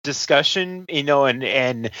that discussion,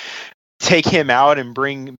 and take him out and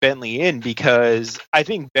bring Bentley in, because I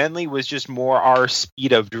think Bentley was just more our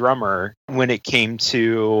speed of drummer when it came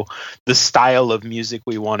to the style of music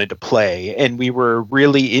we wanted to play. And we were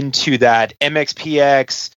really into that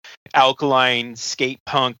MXPX, alkaline, skate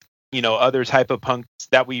punk, other type of punks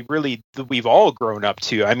that we've all grown up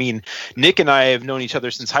to. I mean, Nick and I have known each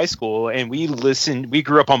other since high school, and we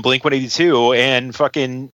grew up on Blink-182 and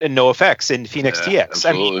fucking NoFX and Phoenix TX.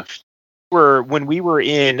 Absolutely. I mean, when we were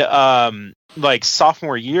in like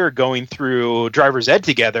sophomore year going through driver's ed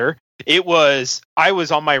together, I was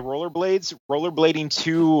on my rollerblading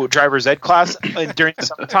to driver's ed class during the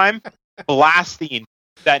summertime, blasting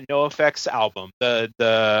that NoFX album,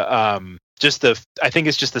 I think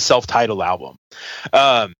it's just the self-titled album.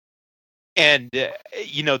 And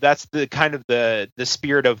that's the kind of the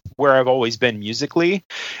spirit of where I've always been musically,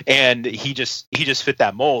 and he just fit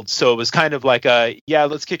that mold. So it was kind of like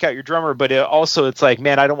let's kick out your drummer, but it's like,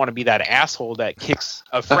 man, I don't want to be that asshole that kicks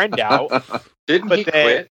a friend out. Didn't he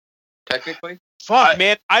quit technically? Fuck,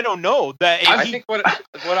 man, I don't know. I think what I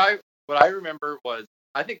remember was,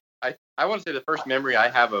 I want to say the first memory I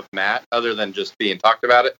have of Matt, other than just being talked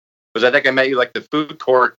about it, was I think I met you like the food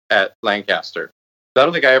court at Lancaster. I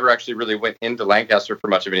don't think I ever actually really went into Lancaster for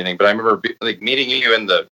much of anything, but I remember meeting you in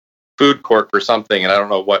the food court for something, and I don't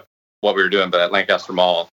know what we were doing, but at Lancaster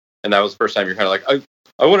Mall, and that was the first time you're kind of like,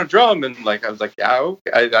 I want a drum, and like I was like, yeah,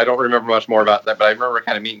 okay. I don't remember much more about that, but I remember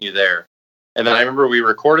kind of meeting you there, and then I remember we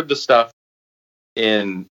recorded the stuff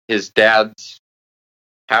in his dad's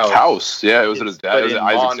house. Yeah, it was at his dad. It was at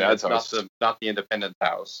Isaac's dad's house, not the Independence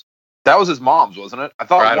house. That was his mom's, wasn't it? I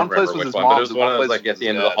thought one place was his mom's. But it was one of those like at the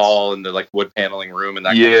end of the hall in the like wood paneling room and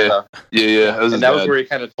that kind of stuff. Yeah. That was where he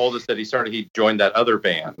kind of told us that he joined that other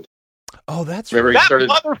band. Oh, that's right.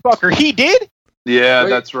 Motherfucker, he did? Yeah,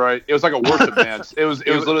 that's right. It was like a worship band. It was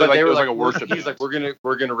literally like a worship band. He's like, we're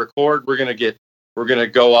gonna record, we're gonna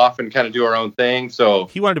go off and kind of do our own thing. So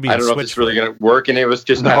he wanted to be. I don't know if it's really gonna work, and it was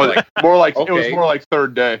just kind of like more like okay. It was more like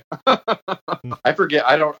third day. I forget.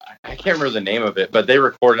 I can't remember the name of it, but they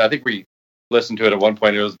recorded. I think we listened to it at one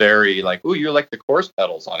point. It was very like, ooh, you're like the chorus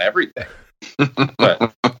pedals on everything.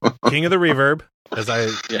 But King of the reverb.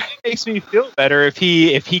 It makes me feel better if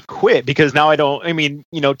he quit, because now I don't. I mean,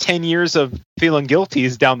 10 years of feeling guilty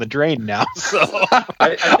is down the drain now. So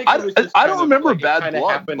I don't remember Bad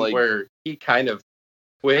Blood. Happened where he kind of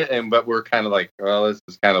quit, but we're kind of like, well, this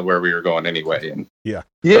is kind of where we were going anyway. And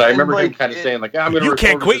but I remember him kind of saying like, I'm going to. You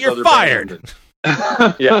can't quit. You're fired.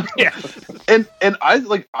 Yeah. And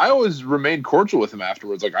I always remained cordial with him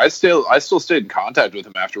afterwards. Like I still stayed in contact with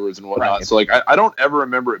him afterwards and whatnot. Right. So like I don't ever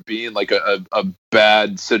remember it being like a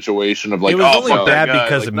bad situation of like, it was only bad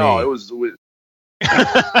because of me. No, it was it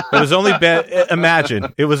was only bad.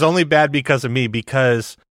 Imagine it was only bad because of me,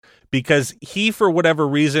 because he, for whatever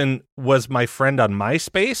reason, was my friend on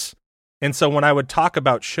MySpace. And so when I would talk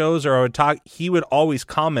about shows or he would always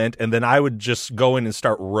comment, and then I would just go in and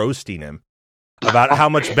start roasting him about how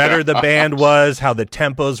much better the band was, how the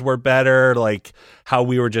tempos were better, like how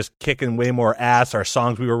we were just kicking way more ass. Our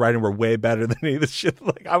songs we were writing were way better than any of the shit.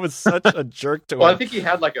 Like I was such a jerk to him. Well, I think he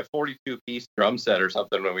had like a 42-piece drum set or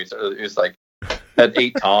something when we started. It was like had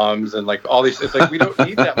 8 toms and like all these. It's like we don't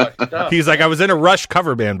need that much stuff. He's like, I was in a Rush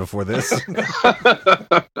cover band before this.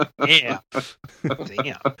 Damn.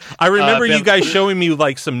 I remember you guys showing me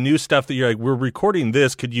like some new stuff that you're like, we're recording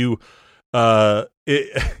this. Could you? My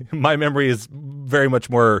memory is very much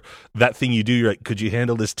more that thing you do. You're like, could you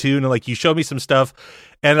handle this tune? And like, you showed me some stuff,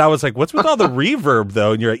 and I was like, what's with all the reverb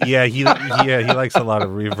though? And you're like, he likes a lot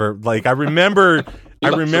of reverb. Like, I remember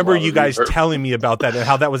you guys telling me about that and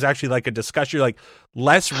how that was actually like a discussion. You're like,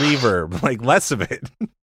 less reverb, like less of it.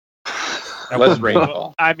 Less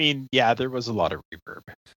rainfall. I mean, yeah, there was a lot of reverb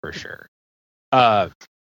for sure. My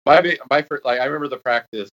first, like, I remember the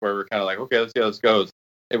practice where we're kind of like, okay, let's see how this goes.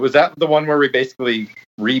 Was that the one where we basically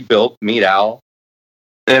rebuilt Meat Owl?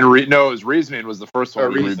 And it was Reasoning was the first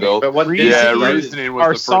one we rebuilt. Reasoning was the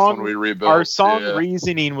first one we rebuilt. Our song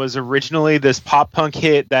Reasoning was originally this pop punk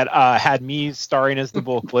hit that had me starring as the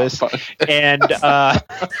vocalist, and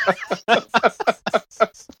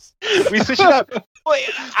we switched it up.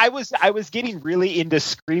 I was getting really into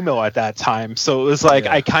screamo at that time, so it was like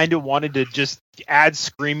I kind of wanted to just add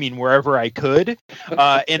screaming wherever I could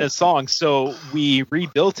in a song. So we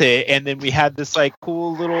rebuilt it, and then we had this like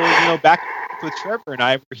cool little back with Trevor and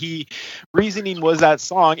I. Reasoning was that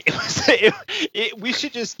song. We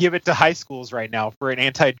should just give it to high schools right now for an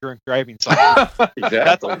anti-drunk driving song. Exactly.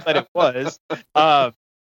 That's all that it was.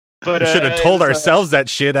 But we should have told ourselves that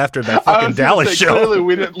shit after that fucking Dallas show. Clearly,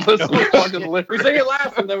 we didn't listen to fucking lyrics. We sang it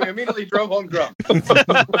last, and then we immediately drove home drunk.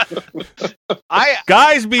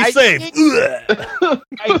 Guys, be safe.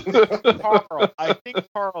 I think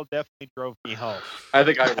Carl definitely drove me home. I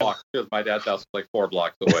think I walked because my dad's house was like 4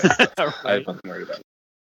 blocks away. So I had nothing worried about it.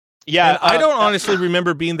 Yeah, I don't honestly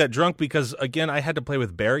remember being that drunk because, again, I had to play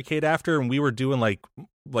with Barricade after, and we were doing like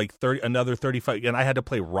another 35, and I had to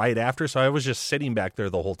play right after, so I was just sitting back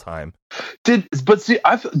there the whole time. Did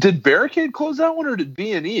Barricade close that one, or did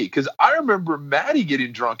B&E? Because I remember Maddie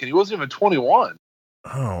getting drunk, and he wasn't even 21.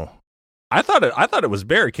 Oh, I thought it was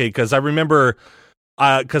Barricade because I remember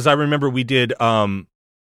we did. I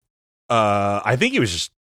think it was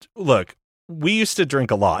just look. We used to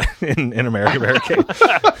drink a lot in American Barricade.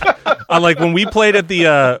 Like when we played at the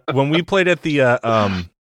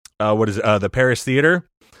the Paris Theater,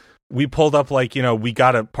 we pulled up like, we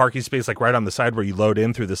got a parking space like right on the side where you load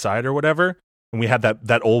in through the side or whatever. And we had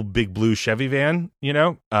that old big blue Chevy van,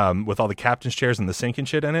 with all the captain's chairs and the sink and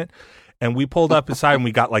shit in it. And we pulled up inside and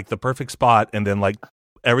we got like the perfect spot, and then like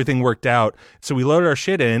everything worked out. So we loaded our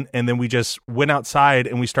shit in, and then we just went outside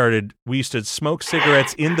and we used to smoke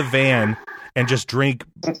cigarettes in the van and just drink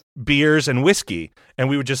beers and whiskey. And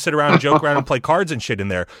we would just sit around and joke around and play cards and shit in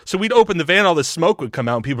there. So we'd open the van, all this smoke would come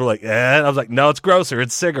out, and people were like, and I was like, no, it's grosser.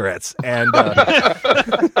 It's cigarettes. And,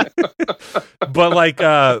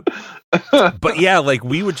 but yeah, like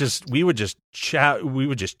we would just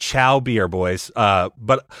chow beer, boys.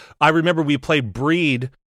 But I remember we played Breed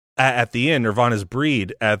at the end, Nirvana's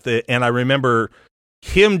Breed and I remember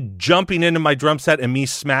him jumping into my drum set and me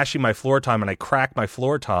smashing my floor tom, and I cracked my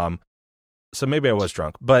floor tom. So maybe I was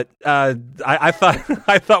drunk, but I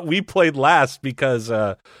thought we played last because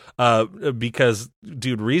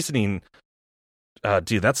dude, Reasoning.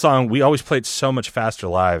 Dude, that song, we always played so much faster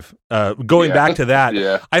live. Going back to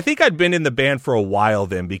that, I think I'd been in the band for a while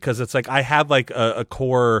then, because it's like I had like a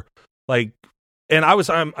core, like, and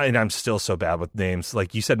I'm still so bad with names.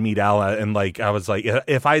 Like you said, Meat Allah, and like I was like,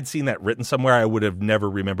 if I had seen that written somewhere, I would have never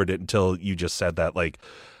remembered it until you just said that. Like,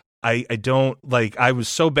 I don't like. I was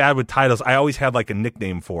so bad with titles. I always had like a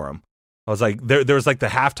nickname for them. I was like, there was like the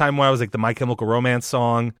halftime one. I was like the My Chemical Romance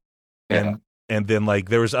song, and then like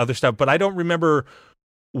there was other stuff, but I don't remember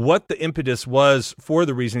what the impetus was for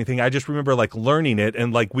the Reasoning thing. I just remember like learning it,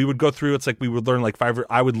 and like we would go through. It's like we would learn like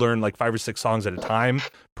I would learn like 5 or 6 songs at a time,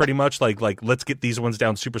 pretty much. Like let's get these ones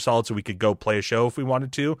down super solid so we could go play a show if we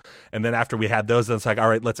wanted to. And then after we had those, then it's like, all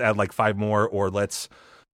right, let's add like 5 more, or let's.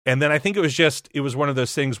 And then I think it was one of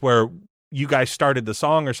those things where you guys started the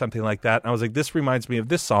song or something like that, and I was like, this reminds me of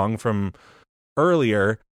this song from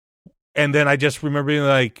earlier, and then I just remember being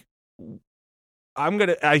like, I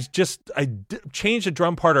changed the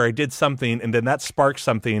drum part, or I did something, and then that sparked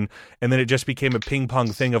something, and then it just became a ping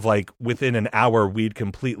pong thing of like within an hour we'd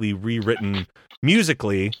completely rewritten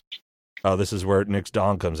musically. Oh, this is where Nick's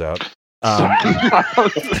Dong comes out.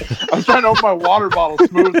 I was trying to open my water bottle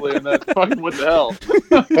smoothly, and that fucking went to hell.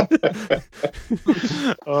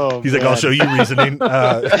 He's like, I'll show you Reasoning.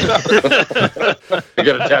 I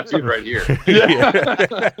got a tattoo right here.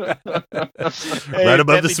 Right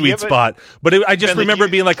above the sweet spot. But I just remember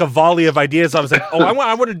being like a volley of ideas. I was like,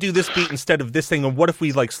 I want to do this beat instead of this thing. And what if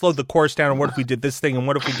we like slowed the chorus down? And what if we did this thing? And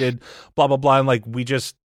what if we did blah, blah, blah? And like we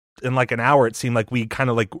just, in like an hour, it seemed like we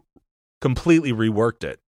kind of like completely reworked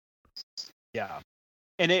it. Yeah.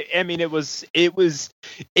 And it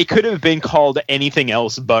could have been called anything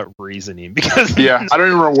else but Reasoning, because I don't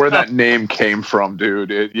even remember where that name came from,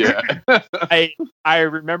 dude. I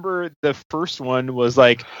remember the first one was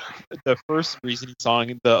like the first Reasoning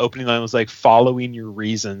song. The opening line was like "Following Your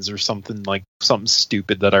Reasons" or something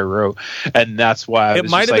stupid that I wrote, and that's why it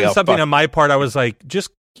might have been something on my part. I was like,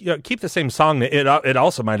 just keep the same song. It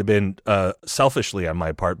also might have been selfishly on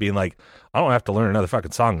my part, being like, I don't have to learn another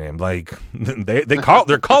fucking song name. Like they're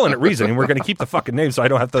calling it Reasoning. We're going to keep the fucking name, so I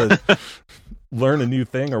don't have to learn a new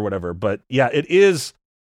thing or whatever. But yeah, it is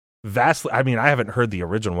vastly. I mean, I haven't heard the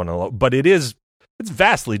original one a lot, but it's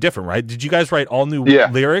vastly different, right? Did you guys write all new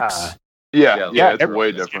lyrics? It's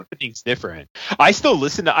way different. Everything's different. I still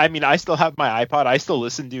listen to. I mean, I still have my iPod. I still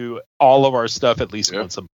listen to all of our stuff at least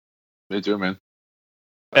once a month. Me too, man.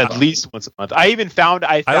 At least once a month. I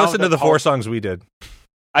listened to the 4 songs we did.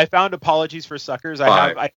 I found Apologies for Suckers. I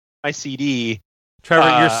have my CD.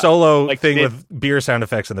 Trevor, your solo thing with beer sound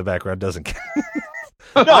effects in the background doesn't count.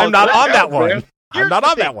 No, I'm not on that one. I'm not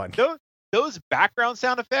on that one. Those background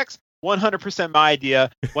sound effects, 100% my idea.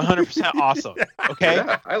 100% awesome. Okay,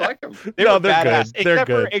 yeah, I like them. They're badass.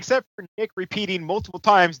 Good. Except for Nick repeating multiple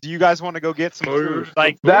times, "Do you guys want to go get some food?"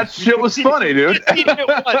 Like that shit was funny, dude. Just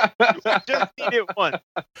need it once.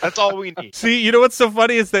 That's all we need. See, you know what's so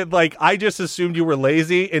funny is that like I just assumed you were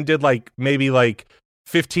lazy and did like maybe like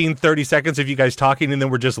 15-30 seconds of you guys talking, and then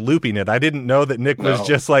we're just looping it. I didn't know that Nick was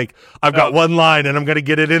just like, I've got one line and I'm going to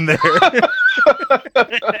get it in there.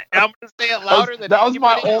 I'm going to say it louder than that was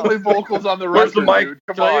my only vocals on the record. Where's the mic? Dude.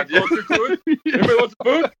 Come on. Closer to it? Anybody want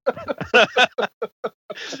some food?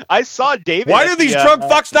 I saw David. Why do these drunk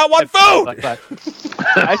fucks not want food?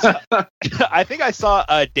 I think I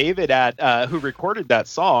saw David at who recorded that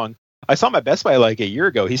song. I saw him at Best Buy like a year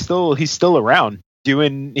ago. He's still around.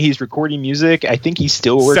 he's recording music. I think he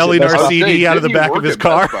still works selling at Best our Buy. CD out of the Didn't back you of his work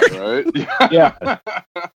car. at Best Buy, right? Yeah.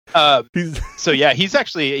 He's- So yeah, he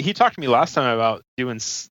talked to me last time about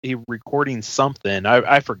recording something.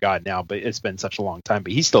 I forgot now, but it's been such a long time.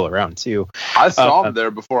 But he's still around too. I saw him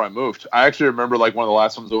there before I moved. I actually remember like one of the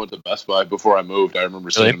last ones I went to Best Buy before I moved. I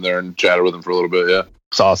remember seeing him there and chatted with him for a little bit. Yeah,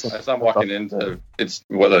 It's awesome. I saw him walking into it's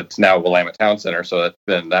now Willamette Town Center, so it's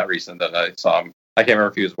been that recent that I saw him. I can't remember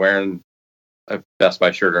if he was wearing a Best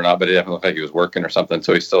Buy shirt or not, but it definitely looked like he was working or something.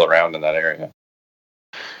 So he's still around in that area.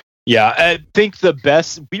 Yeah, I think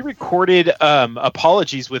we recorded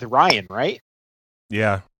Apologies with Ryan, right?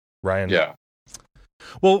 yeah, Ryan. Yeah.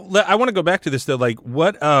 Well, I want to go back to this though. Like,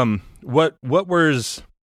 what was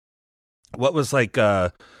like,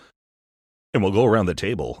 and we'll go around the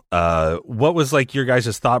table. What was like your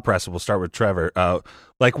guys' thought process? We'll start with Trevor.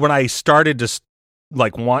 Like when I started to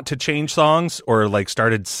like want to change songs or like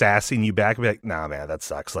started sassing you back, be like, nah, man, that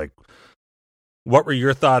sucks. Like, what were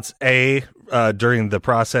your thoughts? A, during the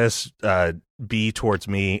process. B, towards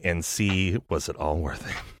me, and C, was it all worth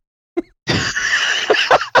it?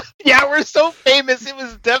 Yeah, we're so famous. It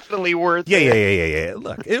was definitely worth it. Yeah.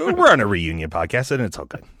 Look, we're on a reunion podcast, and it's all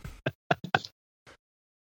good.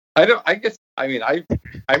 I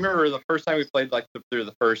remember the first time we played like through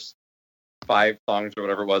the first 5 songs or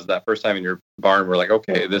whatever it was, that first time in your barn, we're like,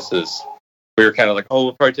 okay, we were kind of like, oh,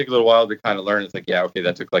 we'll probably take a little while to kind of learn. It's like, yeah, okay,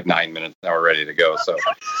 that took like 9 minutes. Now we're ready to go. So,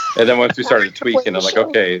 and then once we started tweaking, I'm like,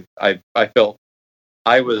 okay,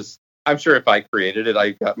 I'm sure if I created it, I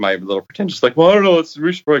got my little pretentious, like, well, I don't know,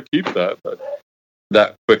 we should probably keep that. But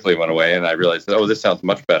that quickly went away, and I realized, oh, this sounds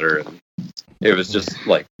much better. And it was just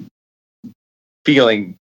like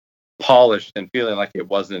feeling polished and feeling like it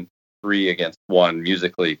wasn't 3 against 1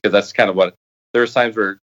 musically, because that's kind of what there was times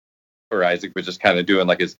where Isaac was just kind of doing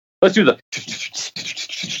like let's do the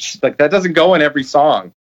like that doesn't go in every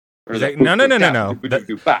song. Like, no.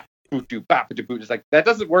 It's like that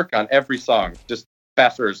doesn't work on every song, just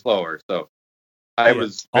faster or slower. So I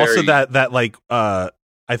was also that like I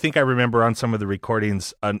think I remember on some of the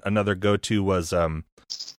recordings another go-to was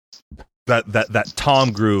that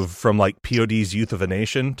tom groove from like POD's Youth of a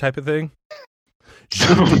Nation type of thing.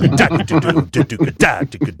 Oh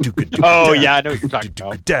yeah, I know what you're talking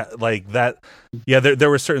about. Like that. Yeah, there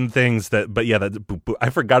were certain things that, but yeah, that I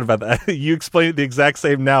forgot about that. You explained it the exact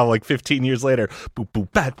same now, like 15 years later. That's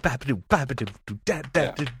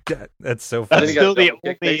so funny. That's still the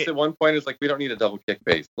kick bass at one point. It's like, we don't need a double kick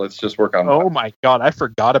bass. Let's just work on. Oh my god, I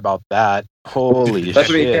forgot about that. Holy That's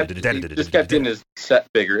shit! what he just kept in his set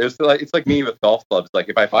bigger. It's like me with golf clubs. Like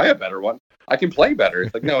if I buy a better one, I can play better.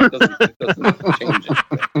 It's like, no, it doesn't change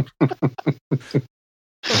it.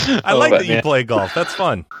 I like that you play golf. That's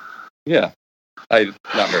fun. Yeah,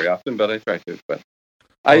 not very often, but I try to. But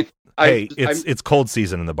it's cold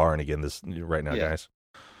season in the barn again right now, guys.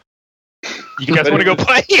 You guys want to go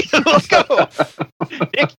play? Let's go.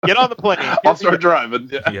 Nick, get on the plane. I'll start driving.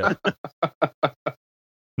 Yeah.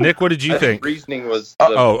 Nick, what did you think? Reasoning was.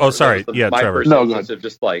 Sorry. My Trevor. first sense of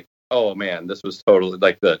just like, oh man, this was totally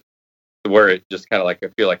like where it just kind of like, I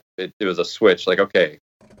feel like it was a switch. Like, okay,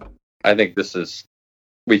 I think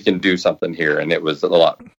we can do something here, and it was a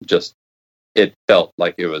lot. Just it felt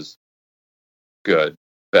like it was good,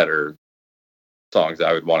 better songs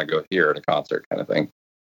I would want to go hear at a concert, kind of thing.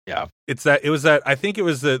 Yeah, I think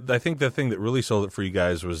the thing that really sold it for you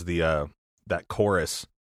guys was the that chorus.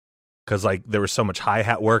 Because like there was so much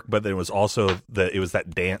hi-hat work, but then it was also that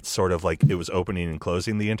dance sort of like it was opening and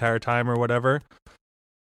closing the entire time or whatever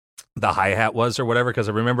the hi-hat was or whatever. Because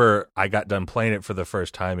I remember I got done playing it for the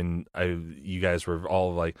first time, and you guys were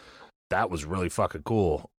all like, "That was really fucking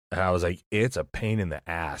cool." And I was like, "It's a pain in the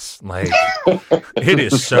ass. Like it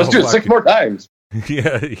is so." Let's do it 6 more times.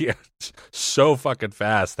 Yeah, so fucking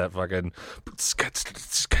fast. That fucking, it's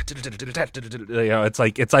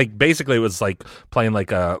like basically it was like playing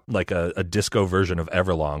like a disco version of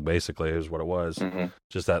Everlong. Basically, is what it was. Mm-hmm.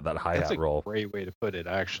 Just that hi-hat roll. Great way to put it,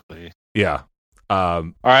 actually. Yeah.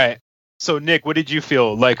 All right. So Nick, what did you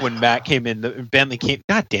feel like when Matt came in? Bentley came.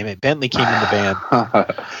 God damn it, Bentley came in the band.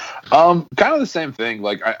 Kind of the same thing.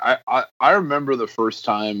 Like I remember the first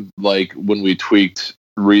time, like when we tweaked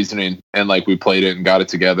Reasoning and like we played it and got it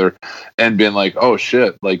together and been like, oh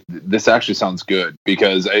shit, like this actually sounds good,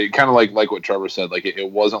 because it kind of like what Trevor said, like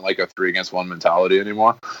it wasn't like a 3 against 1 mentality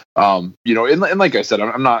anymore. And like I said,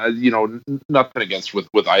 I'm not, nothing against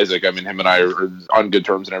with Isaac. I mean, him and I are on good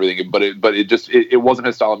terms and everything, but it wasn't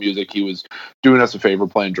his style of music. He was doing us a favor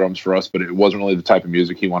playing drums for us, but it wasn't really the type of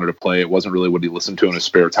music he wanted to play. It wasn't really what he listened to in his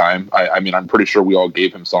spare time. I mean, I'm pretty sure we all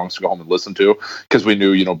gave him songs to go home and listen to, because we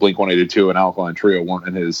knew, Blink-182 and Alkaline Trio weren't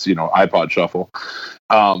in his iPod shuffle.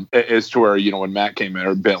 Is to where when Matt came in,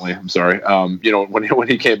 or Bentley, I'm sorry, when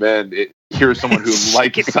he came in, here's someone who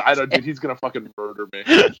likes, I don't, dude, he's gonna fucking murder me.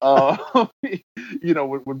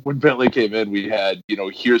 When Bentley came in, we had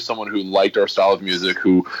here's someone who liked our style of music,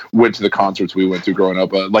 who went to the concerts we went to growing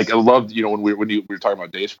up. Like I loved when we were talking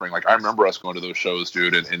about Dayspring, like I remember us going to those shows,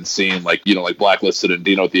 dude, and seeing like Blacklisted and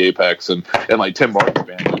Dino at the Apex and like Tim Martin's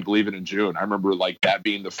band, Believe It in June. I remember like that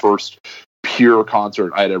being the first pure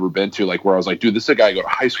concert I had ever been to, like where I was like, dude, this is a guy I go to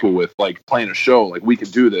high school with, like playing a show, like we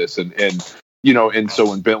could do this, and so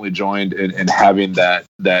when Bentley joined and having that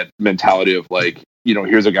mentality of like,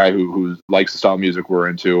 here's a guy who likes the style of music we're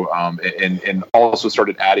into, and also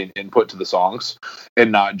started adding input to the songs,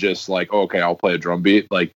 and not just like, oh, okay, I'll play a drum beat.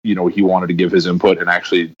 Like, he wanted to give his input and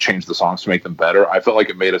actually change the songs to make them better. I felt like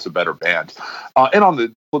it made us a better band. And on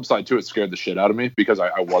the flip side too, it scared the shit out of me because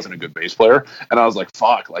I wasn't a good bass player, and I was like,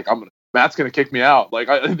 fuck, like Matt's gonna kick me out. Like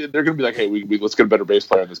they're gonna be like, hey, we let's get a better bass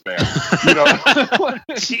player in this band. So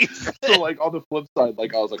like on the flip side,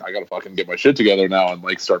 like I was like, I gotta fucking get my shit together now and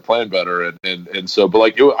like start playing better. And so, but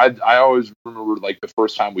like I always remember like the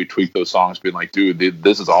first time we tweaked those songs, being like, dude,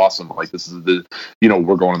 this is awesome. Like this is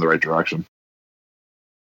we're going in the right direction.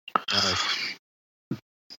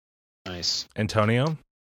 Nice. Antonio?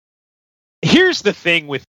 Here's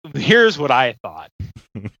what I thought.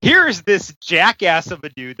 Here's this jackass of a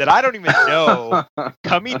dude that I don't even know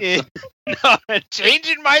coming in,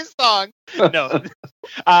 changing my song. No,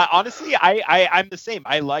 honestly, I'm the same.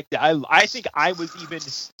 I liked it. I think I was even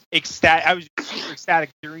ecstatic. I was super ecstatic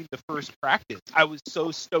during the first practice. I was so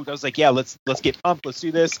stoked. I was like, yeah, let's get pumped. Let's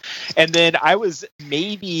do this. And then I was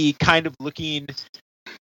maybe kind of looking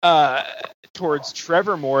towards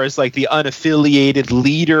Trevor more as like the unaffiliated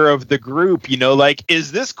leader of the group, like,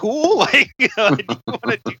 is this cool? Like, do you want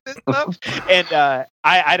to do this stuff? And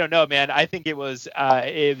I don't know, man. I think it was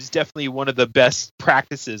definitely one of the best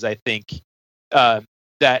practices. I think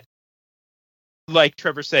that, like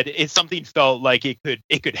Trevor said, something felt like it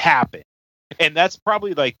could happen, and that's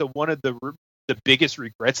probably like one of the biggest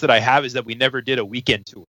regrets that I have is that we never did a weekend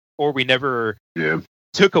tour, or we never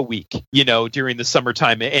took a week, during the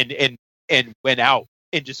summertime and went out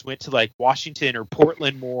and just went to like Washington or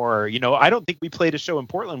Portland more. I don't think we played a show in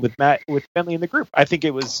Portland with Bentley in the group. I think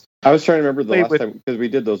it was. I was trying to remember the last time, because we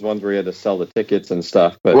did those ones where you had to sell the tickets and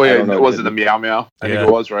stuff. But I don't know, was it the Meow Meow? I think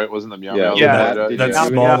it was, right? Wasn't the Meow Meow? Yeah, that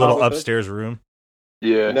small little upstairs room.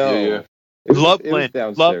 Yeah, yeah. Loveland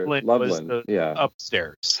was the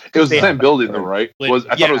upstairs. It was the same building, though, right? I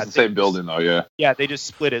thought it was the same building, though. Yeah. Yeah, they just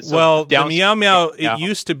split it. So the Meow Meow, it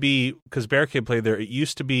used to be, because Barricade played there. It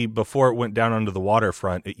used to be, before it went down onto the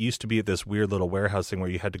waterfront, it used to be at this weird little warehouse thing where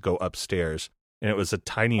you had to go upstairs, and it was a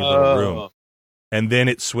tiny little room. And then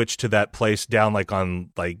it switched to that place down, like on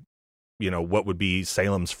like, what would be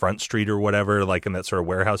Salem's Front Street or whatever, like in that sort of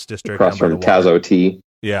warehouse district. Across from Cazo T.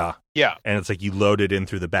 Yeah. Yeah. And it's like you loaded in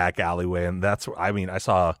through the back alleyway, and I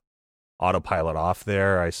saw Autopilot Off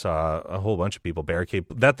there. I saw a whole bunch of people. Barricade.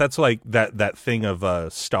 That's like that thing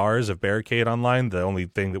of stars of Barricade online, the only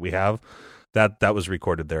thing that we have. That was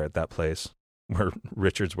recorded there at that place where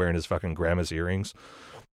Richard's wearing his fucking grandma's earrings.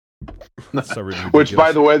 So which,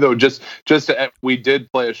 by the way, though, we did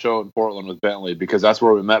play a show in Portland with Bentley, because that's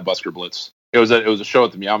where we met Busker Blitz. It was a show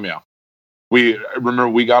at the Meow Meow. I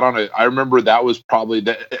remember that was probably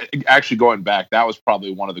actually going back. That was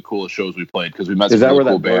probably one of the coolest shows we played, because we met. Is some that really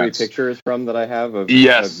where cool that blurry bands. Picture is from that I have?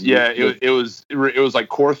 It was like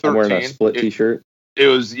Core 13. I'm wearing a Split T-shirt. It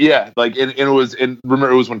was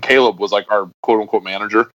remember, it was when Caleb was like our quote unquote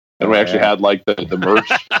manager, and we actually had like the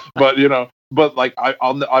merch. But like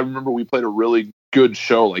I remember we played a really good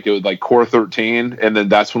show. Like it was like Core 13, and then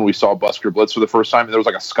that's when we saw Busker Blitz for the first time. And there was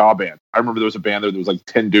like a ska band. I remember there was a band there that was like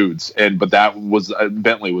 10 dudes, but that was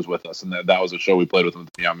Bentley was with us, and that was a show we played with them at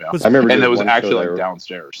the Meow Meow. I remember, and it was actually like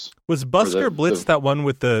downstairs. Was Busker Blitz that one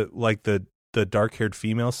with the dark-haired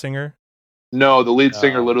female singer? No, the lead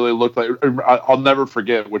singer literally looked like. I'll never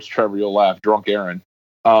forget, which Trevor, you'll laugh. Drunk Aaron.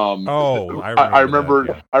 I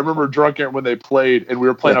remember Drunk Aaron when they played, and we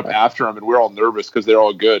were playing up after him, and we were all nervous because they're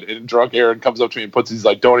all good. And Drunk Aaron comes up to me and he's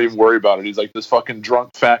like, "Don't even worry about it." He's like, "This fucking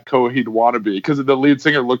drunk fat Coheed wannabe," because the lead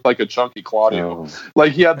singer looked like a chunky Claudio.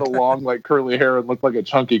 Like he had the long like curly hair and looked like a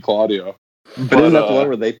chunky Claudio. But isn't that the one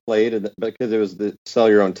where they played because it was the sell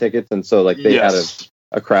your own tickets, and so like they had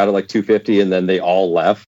a crowd of like 250, and then they all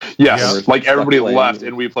left. Yes, like everybody left,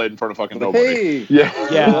 and we played in front of fucking nobody.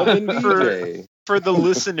 Hey, For the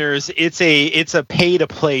listeners, it's a pay to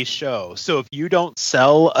play show. So if you don't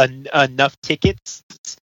sell enough tickets,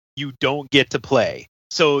 you don't get to play.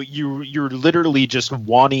 So you're literally just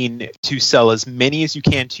wanting to sell as many as you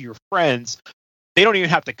can to your friends, they don't even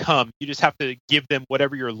have to come. You just have to give them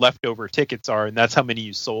whatever your leftover tickets are, and that's how many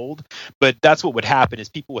you sold. But that's what would happen is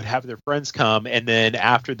people would have their friends come, and then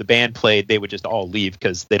after the band played, they would just all leave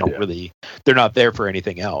because they don't really, they're not there for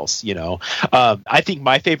anything else, you know. I think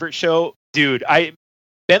my favorite show, dude,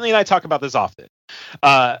 Bentley and I talk about this often.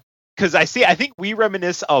 Because I think we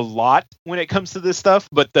reminisce a lot when it comes to this stuff,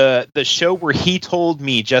 but the show where he told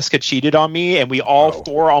me Jessica cheated on me and we all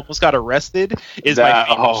four almost got arrested is my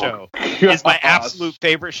favorite show. It's my absolute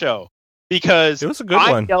favorite show because it was a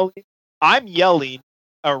good one. I'm yelling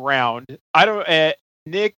around. I don't.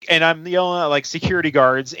 Nick and I'm yelling at like security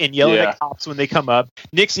guards and yelling at cops when they come up.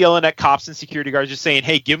 Nick's yelling at cops and security guards, just saying,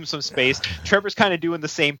 "Hey, give him some space." Trevor's kind of doing the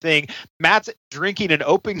same thing. Matt's drinking an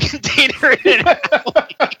open container in an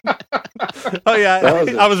alley. Oh yeah,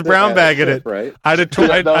 I was brown bagging it. Right? I had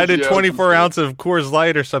a 24 ounce of Coors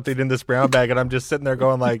Light or something in this brown bag, and I'm just sitting there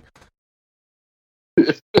going like.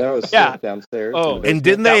 That was downstairs. Oh, and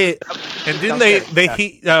didn't they?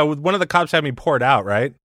 One of the cops had me poured out,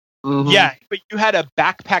 right? Mm-hmm. Yeah, but you had a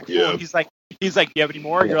backpack full. He's like, "Do you have any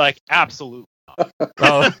more?" You're like, "Absolutely not."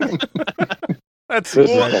 Oh, this is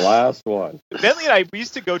the last one. Bentley and I we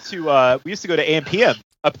used to go to AMPM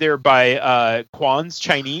up there by Kwan's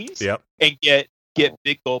Chinese. Yep. And get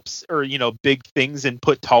big gulps or big things and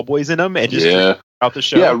put tall boys in them and just drink out the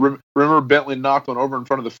show. Yeah, remember Bentley knocked one over in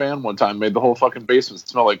front of the fan one time, made the whole fucking basement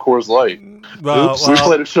smell like Coors Light. Well, we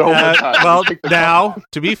played a show one time. Well, now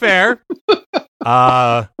to be fair.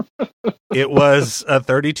 It was a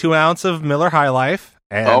 32 ounce of Miller High Life.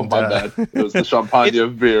 And, my bad. It was the champagne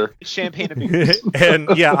of beer. Champagne of beer. And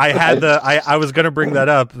yeah, I had I was going to bring that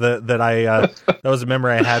up. That was a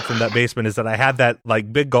memory I had from that basement is that I had that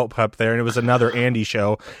like big gulp up there, and it was another Andy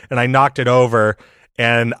show, and I knocked it over,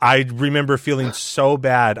 and I remember feeling so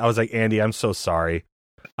bad. I was like, Andy, I'm so sorry.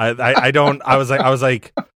 I was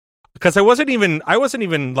like. Because I wasn't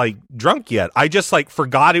even like drunk yet. I just like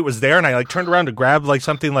forgot it was there, and I like turned around to grab like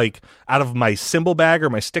something like out of my cymbal bag or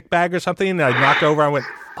my stick bag or something, and I knocked over. I went,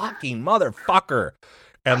 "Fucking motherfucker!"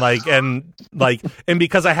 And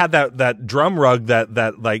because I had that drum rug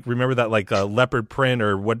that like remember that like leopard print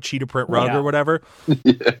or what cheetah print rug or whatever.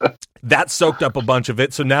 Yeah. That soaked up a bunch of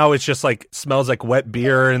it, so now it's just like smells like wet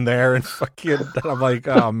beer in there, and fucking. I'm like,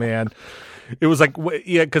 oh man. It was like,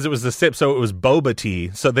 because it was the sip, so it was boba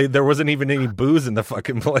tea. So there wasn't even any booze in the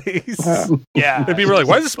fucking place. Yeah. And people were like,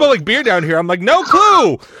 why does it smell like beer down here? I'm like, no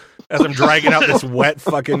clue. As I'm dragging out this wet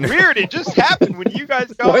fucking. Weird. It just happened when you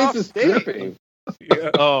guys got off stage. Yeah.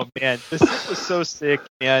 Oh man, the sip was so sick,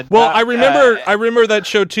 man. Well, I remember that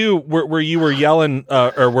show too, where you were yelling,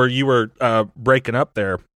 or where you were breaking up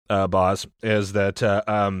there, boss. Is that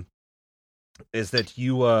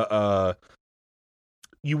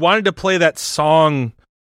you wanted to play that song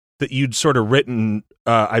that you'd sort of written,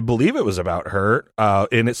 I believe it was about her,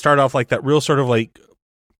 and it started off like that real sort of like,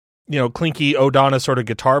 clinky O'Donnell sort of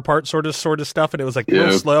guitar part sort of stuff, and it was like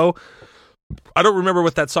real slow. I don't remember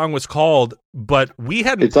what that song was called, but we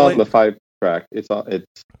hadn't. It's on the 5-track. It's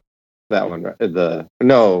that one. Right? That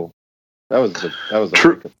was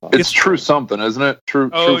true. It's True Something, isn't it?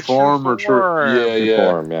 True Form or True? True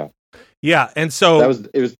Form, yeah. Yeah, and so it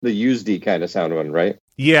was the USD kind of sound one, right?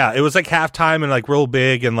 Yeah, it was like halftime and like real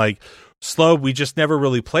big and like slow. We just never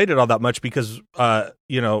really played it all that much because I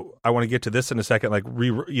want to get to this in a second, like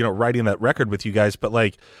writing that record with you guys, but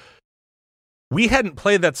like we hadn't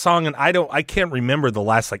played that song, and I can't remember the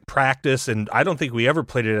last like practice, and I don't think we ever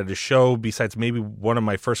played it at a show besides maybe one of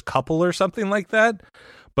my first couple or something like that.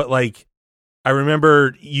 But like I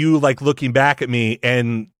remember you like looking back at me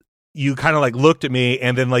and you kind of like looked at me,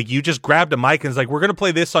 and then like you just grabbed a mic and was like, we're gonna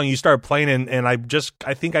play this song. You started playing, and I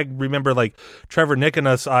think I remember like Trevor, Nick, and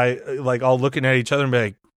us, I like all looking at each other and be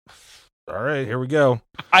like, all right, here we go.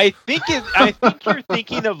 I think you're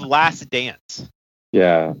thinking of Last Dance.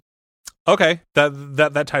 Yeah. Okay,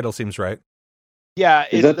 that title seems right. Yeah,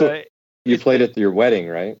 you played at your wedding,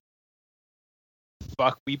 right?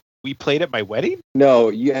 Fuck, we played at my wedding?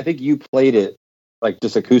 No, I think you played it like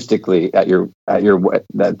just acoustically at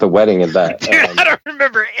the wedding and that. Dude, I don't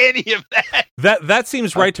remember any of that. That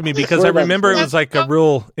seems right to me because I remember it was like a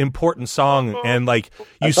real important song, and like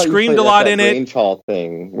you screamed a lot in it. Grange Hall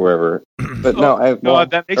thing, wherever. But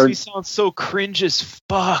that makes me sound so cringe as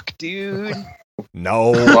fuck, dude.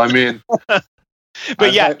 No, well, I mean.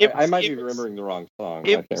 But yeah, I might be remembering the wrong song.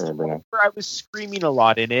 I can't remember now. I was screaming a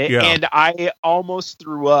lot in it, and I almost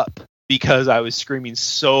threw up because I was screaming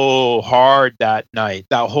so hard that night.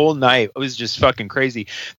 That whole night, it was just fucking crazy.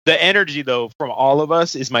 The energy, though, from all of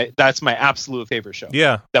us that's my absolute favorite show.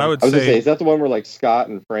 Yeah, I would I was say. gonna say, is that the one where like Scott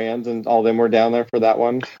and Franz and all them were down there for that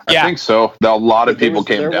one? I think so. A lot of people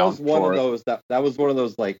came there down was one for of it. those that was one of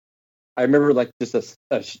those, like, I remember like just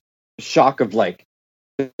a shock of like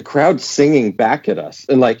the crowd singing back at us,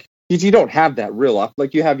 and like you don't have that real often.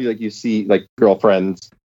 Like you see like Girlfriends,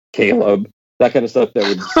 Caleb, that kind of stuff that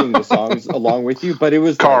would sing the songs along with you. But it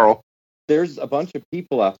was Carl. Like, there's a bunch of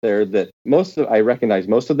people out there that I recognize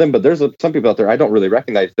most of them, but there's some people out there I don't really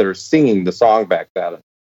recognize that are singing the song back at us.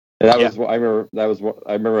 And that was I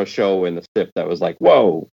remember a show in the SIP that was like,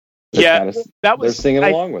 whoa. That they're was singing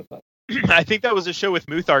along with us. I think that was a show with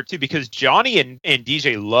Muthart too, because Johnny and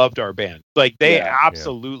DJ loved our band. Like they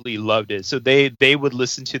absolutely loved it. So they would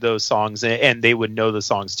listen to those songs and they would know the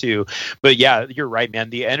songs too. But yeah, you're right, man.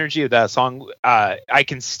 The energy of that song, I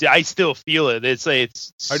still feel it. It's I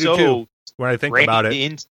so do too, when I think about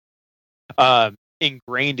it.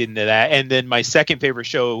 Ingrained into that. And then my second favorite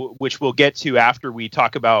show, which we'll get to after we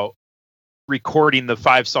talk about recording the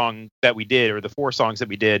 5 song that we did, or the 4 songs that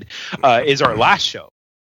we did, is our last show.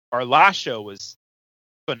 Our last show was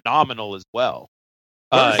phenomenal as well.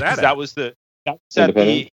 That was at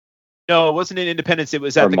the no, it wasn't in Independence. It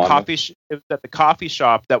was at the coffee. It was at the coffee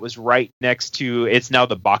shop that was right next to. It's now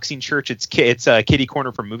the Boxing Church. It's Kitty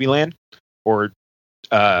Corner from Movieland, or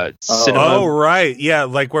cinema. Oh right, yeah,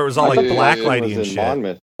 like where it was all like black lighting and shit.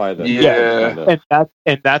 Monmouth by the,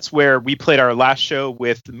 and that's where we played our last show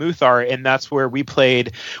with Muthar, and that's where we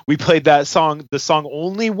played that song. The song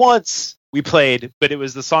only once. We played, but it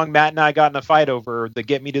was the song Matt and I got in a fight over, the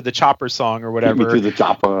 "Get Me to the Chopper" song or whatever. Get Me to the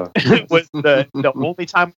Chopper. It was the only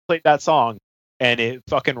time we played that song, and it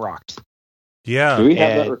fucking rocked. Yeah. Do we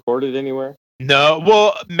have that recorded anywhere? No.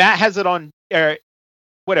 Well, Matt has it on.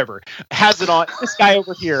 Whatever. Has it on. This guy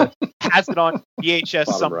over here has it on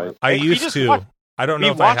VHS somewhere. Right. I used to. I don't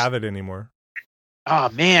know if I have it anymore. Oh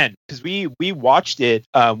man, because we watched it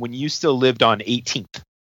when you still lived on 18th.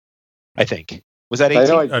 I think. Was that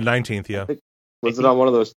 18th? 19th, yeah. Was it on one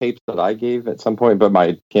of those tapes that I gave at some point, but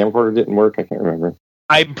my camcorder didn't work? I can't remember.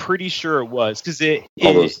 I'm pretty sure it was, because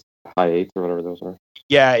all those high 8s or whatever those were.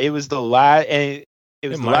 Yeah, it was the last. It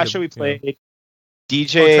was the last show we played. Yeah.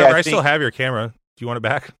 DJ, Trevor, I still have your camera. Do you want it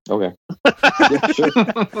back? Okay. Yeah, sure.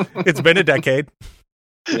 It's been a decade.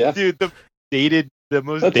 Yeah, dude. The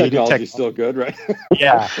most that dated technology's still good, right?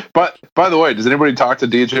 Yeah. But by the way, does anybody talk to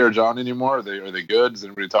DJ or John anymore? Are they good? Does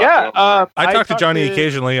anybody talk to them? I talk to Johnny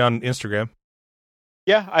occasionally on Instagram.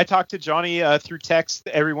 Yeah, I talk to Johnny through text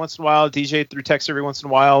every once in a while. DJ through text every once in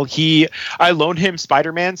a while. I loaned him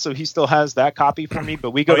Spider-Man, so he still has that copy for me.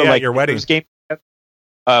 But we go to your wedding game.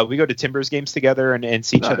 We go to Timbers games together and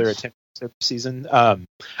see each other at Timbers every season. I'm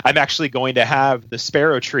actually going to have the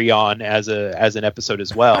Sparrow Tree on as an episode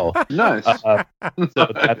as well. Nice. So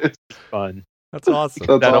that's fun. That's awesome.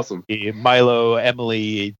 That's awesome. Milo,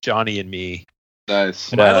 Emily, Johnny, and me.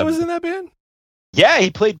 Nice. Milo was in that band? Yeah, he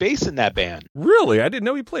played bass in that band. Really? I didn't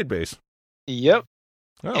know he played bass. Yep.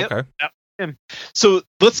 Oh, yep. Okay. So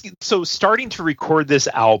starting to record this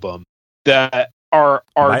album that our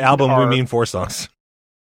by album we mean 4 songs.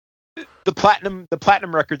 The platinum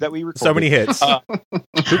record that we recorded. So many hits.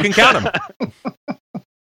 Who can count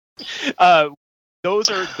them? Those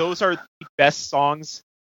are the best songs.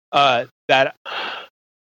 That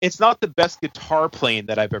it's not the best guitar playing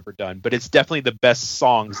that I've ever done, but it's definitely the best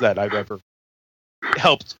songs that I've ever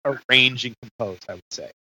helped arrange and compose, I would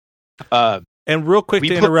say. And real quick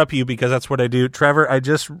to interrupt you, because that's what I do, Trevor, I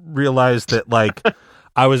just realized that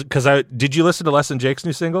did you listen to Les and Jake's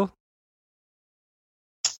new single?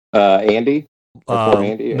 Andy?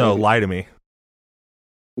 Andy? No, Lie to Me.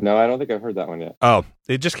 No, I don't think I've heard that one yet. Oh,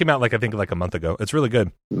 it just came out I think a month ago. It's really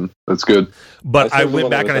good. That's good. But I went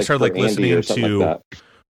back and I started listening to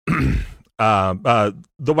the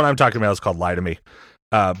one I'm talking about is called Lie to Me.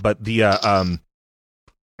 But the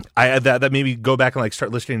I that made me go back and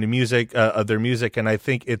start listening to music, of their music, and I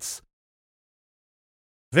think it's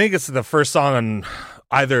the first song on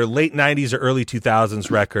either late 90s or early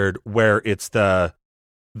 2000s record where it's the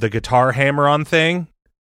guitar hammer on thing.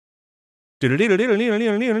 And he's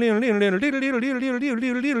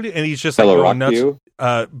just going nuts.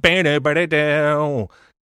 And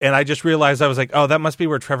I just realized, I was like, oh, that must be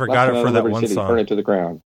where Trevor got it for that one song. Burn it to the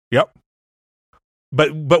ground. Yep. But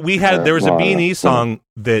there was a B&E song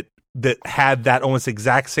that had that almost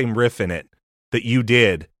exact same riff in it that you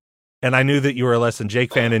did. And I knew that you were a Les and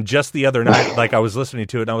Jake fan. And just the other night, I was listening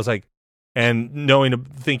to it and I was like, and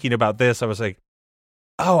thinking about this, I was like,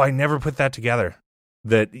 oh, I never put that together.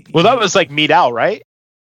 That was like Meat Owl, right?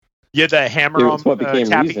 Yeah, the hammer It on was what became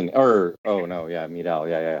tapping. Reason. Or Meat Owl.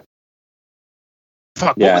 Yeah.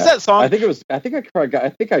 Fuck, Yeah. what was that song? I think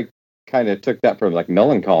I kind of took that from like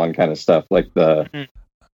Melancholy kind of stuff, like the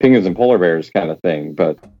Penguins and Polar Bears kind of thing.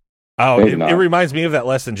 But it reminds me of that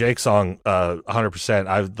Less Than Jake song.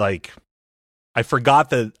 100%. I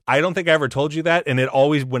forgot that. I don't think I ever told you that, and it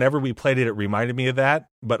always, whenever we played it, it reminded me of that.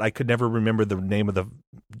 But I could never remember the name of the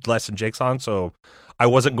Less Than Jake song, so I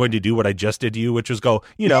wasn't going to do what I just did to you, which was go,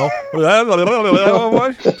 I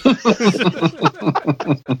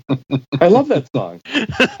love that song.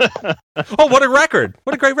 Oh, what a record!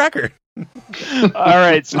 What a great record! All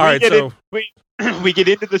right, so we get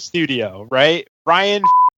into the studio, right? Ryan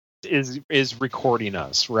is recording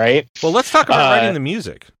us, right? Well, let's talk about writing the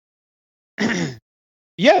music.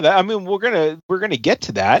 Yeah, we're gonna get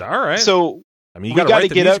to that. All right. So you got to write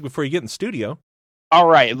the music before you get in the studio. All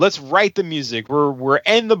right, let's write the music. We're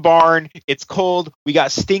in the barn. It's cold. We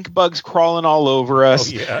got stink bugs crawling all over us.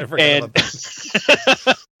 Oh yeah, I forgot about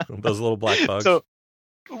that. Those little black bugs. So,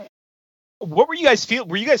 what were you guys feel?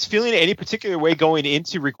 Were you guys feeling any particular way going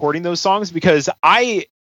into recording those songs? Because we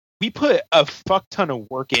put a fuck ton of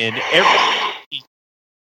work in.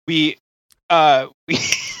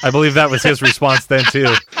 I believe that was his response then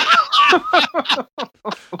too.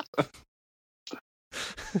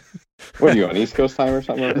 What are you on East Coast time or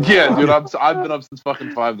something? Yeah, dude, I've been up since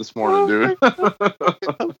fucking 5 this morning, dude.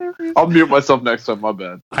 I'll mute myself next time. My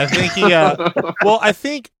bad. I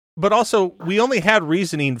think but also we only had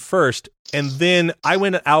reasoning first, and then I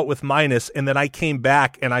went out with Minus, and then I came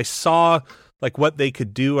back and I saw like what they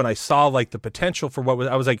could do, and I saw like the potential for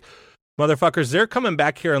I was like, motherfuckers, they're coming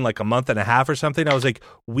back here in like a month and a half or something. I was like,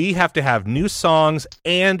 we have to have new songs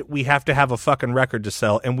and we have to have a fucking record to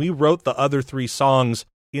sell. And we wrote the other 3 songs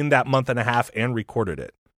in that month and a half and recorded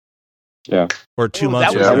it. Yeah. Or 2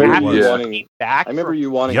 months. I remember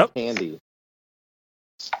you wanting Candy.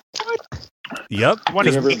 Yep.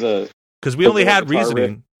 Because we only had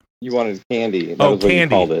reasoning. You wanted Candy. That was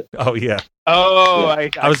Candy. What you called it. Oh, yeah. Oh, yeah.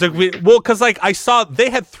 I was like, because like I saw they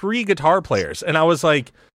had 3 guitar players, and I was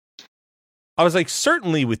like,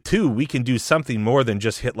 certainly with 2, we can do something more than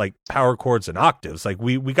just hit like power chords and octaves. Like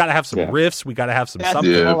we got to have some riffs. We got to have some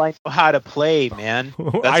something. That's all I know how to play, man.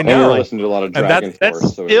 I know. I listen to a lot of Dragon Force.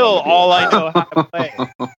 That's still all I know how to play.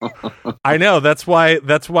 I know. That's why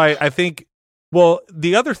I think. Well,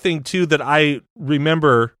 the other thing too that I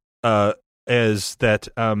remember is that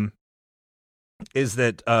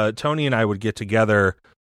Tony and I would get together,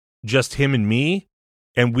 just him and me.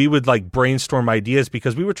 And we would like brainstorm ideas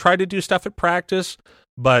because we would try to do stuff at practice,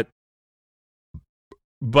 but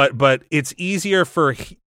it's easier for.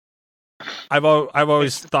 I've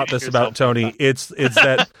always thought this about Tony. It's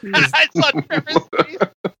that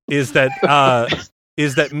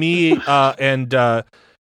me and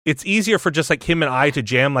it's easier for just like him and I to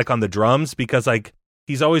jam like on the drums because like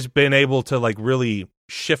he's always been able to like really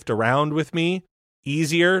shift around with me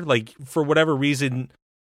easier. Like for whatever reason,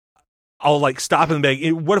 I'll like stop and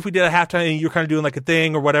be like, what if we did a halftime and you're kind of doing like a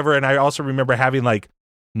thing or whatever. And I also remember having like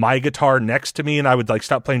my guitar next to me and I would like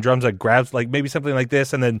stop playing drums, like grab like maybe something like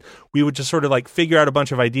this. And then we would just sort of like figure out a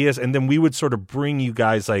bunch of ideas. And then we would sort of bring you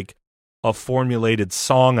guys like a formulated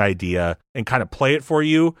song idea and kind of play it for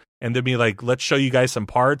you. And then be like, let's show you guys some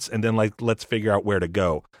parts. And then like, let's figure out where to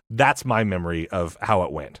go. That's my memory of how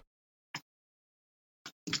it went.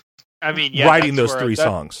 I mean, yeah, writing those 3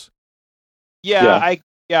 songs. Yeah.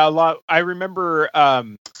 A lot. I remember a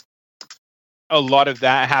lot of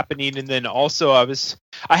that happening, and then also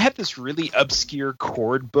I had this really obscure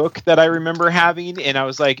chord book that I remember having, and I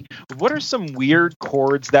was like, what are some weird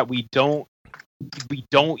chords that we don't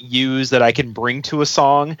use that I can bring to a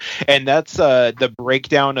song? And that's the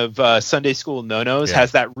breakdown of Sunday School No-Nos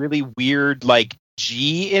has that really weird like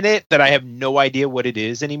G in it that I have no idea what it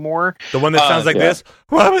is anymore. The one that sounds like this.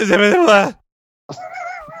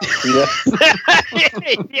 Yeah,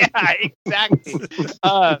 exactly.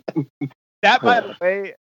 That, by the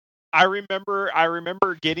way, I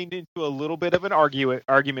remember getting into a little bit of an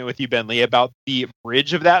argument with you, Bentley, about the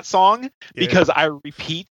bridge of that song because I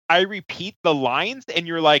repeat the lines, and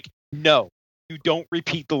you're like, no, you don't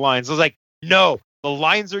repeat the lines. I was like, no, the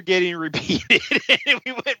lines are getting repeated, and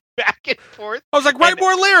we went back and forth. I was like, write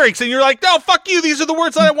more lyrics, and you're like, no, fuck you. These are the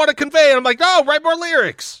words that I want to convey. And I'm like, no, write more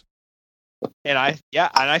lyrics. And I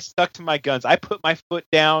stuck to my guns. I put my foot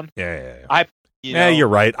down. Yeah. You're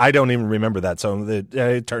right. I don't even remember that song.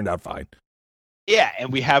 It turned out fine. Yeah,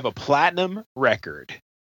 and we have a platinum record.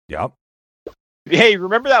 Yep. Hey,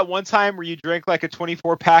 remember that one time where you drank like a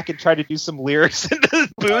 24 pack and tried to do some lyrics in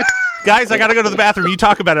the booth? Guys, I gotta go to the bathroom. You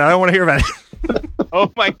talk about it. I don't want to hear about it.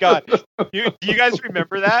 Oh my god! Do you guys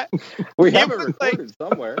remember that? We have it recorded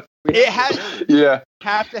somewhere. It has. Yeah.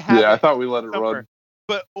 Have to have. Yeah, I thought we let it somewhere. run.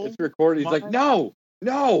 But It's recorded. He's like, no,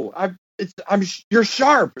 you're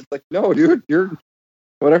sharp. It's like, no, dude, you're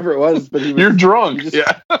whatever it was. But You're drunk.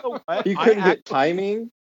 Yeah. He couldn't get timing.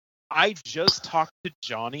 I just talked to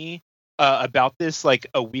Johnny about this like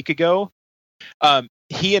a week ago.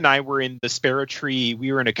 He and I were in the Sparrow Tree.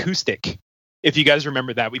 We were in acoustic. If you guys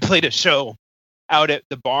remember that, we played a show out at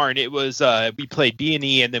the barn. It was we played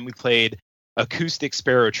B&E and then we played acoustic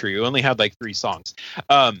Sparrow Tree. We only had like 3 songs.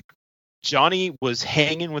 Johnny was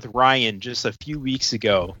hanging with Ryan just a few weeks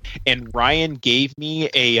ago, and Ryan gave me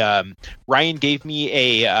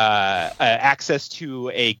access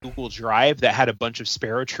to a Google Drive that had a bunch of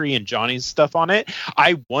Sparrow Tree and Johnny's stuff on it.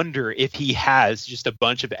 I wonder if he has just a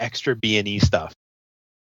bunch of extra B&E stuff,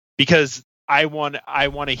 because I want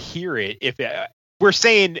to hear it. If we're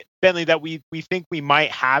saying, Bentley, that we think we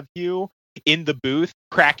might have you in the booth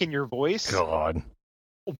cracking your voice. God.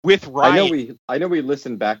 With Ryan. I know we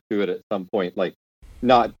listened back to it at some point, like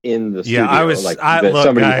not in the studio. Look,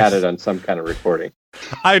 somebody guys, had it on some kind of recording.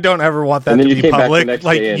 I don't ever want that to be public.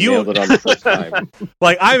 Like nailed it on the first time.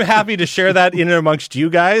 Like, I'm happy to share that in and amongst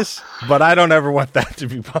you guys, but I don't ever want that to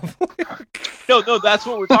be public. No, that's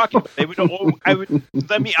what we're talking about. I'm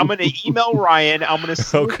going to email Ryan. I'm going to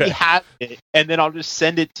see if he has it, and then I'll just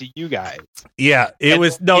send it to you guys. Yeah, it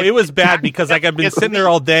was bad because like I've been sitting there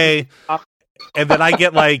all day. And then I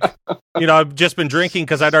get like, I've just been drinking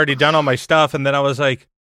because I'd already done all my stuff. And then I was like,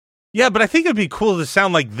 yeah, but I think it'd be cool to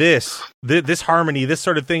sound like this harmony, this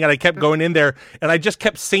sort of thing. And I kept going in there and I just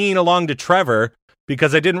kept singing along to Trevor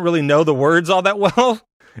because I didn't really know the words all that well.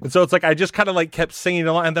 And so it's like, I just kind of like kept singing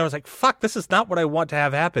along. And then I was like, fuck, this is not what I want to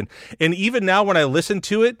have happen. And even now when I listen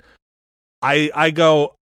to it, I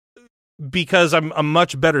go, because I'm a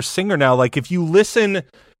much better singer now. Like if you were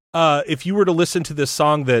to listen to this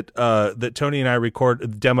song that Tony and I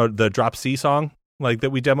demoed, the Drop C song, like that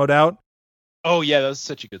we demoed out. Oh yeah, that was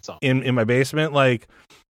such a good song. In my basement, like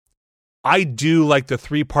I do like the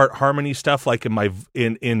 3-part harmony stuff, like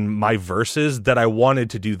in my verses that I wanted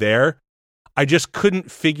to do there. I just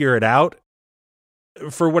couldn't figure it out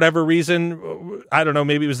for whatever reason. I don't know,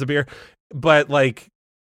 maybe it was the beer, but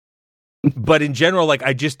in general, like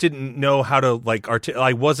I just didn't know how to like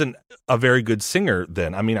I wasn't a very good singer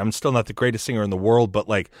then. I mean, I'm still not the greatest singer in the world, but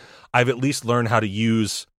like I've at least learned how to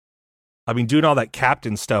use. I mean, doing all that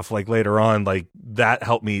Captain stuff like later on, like that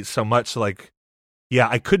helped me so much. Like, yeah,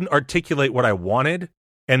 I couldn't articulate what I wanted,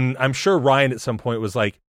 and I'm sure Ryan at some point was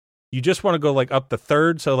like, "You just want to go like up the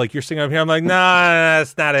third, so like you're singing up here." I'm like, "Nah,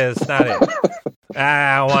 that's not it. It's not it.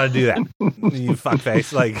 I don't want to do that. You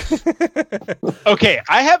fuckface." Like, okay,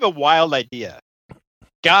 I have a wild idea,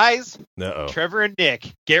 guys. Uh-oh. Trevor and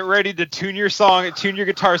Nick, get ready to tune your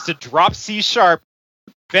guitars to Drop C sharp.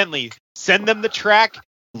 Bentley, send them the track.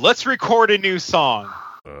 Let's record a new song.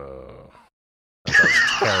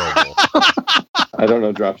 That's terrible. I don't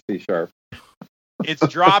know Drop C sharp. It's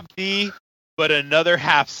Drop D, but another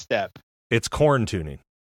half step. It's corn tuning.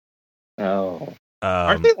 Oh.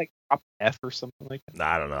 Aren't they like Drop F or something like that?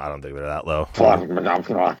 I don't know. I don't think they're that low.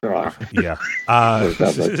 Yeah.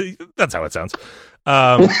 That's how it sounds.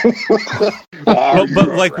 But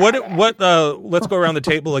like what let's go around the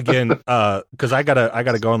table again, because I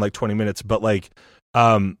gotta go in like 20 minutes, but like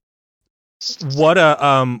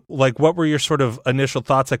what were your sort of initial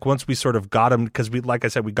thoughts like once we sort of got them, because we, like I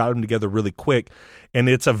said, we got them together really quick, and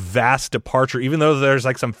it's a vast departure. Even though there's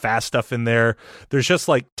like some fast stuff in there, there's just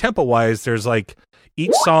like tempo wise, there's like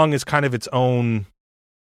each song is kind of its own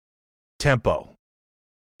tempo,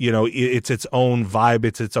 it's its own vibe,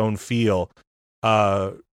 it's its own feel.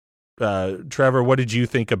 Trevor, what did you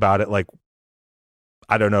think about it? Like,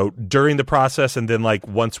 I don't know, during the process, and then like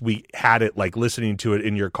once we had it, like listening to it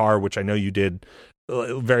in your car, which I know you did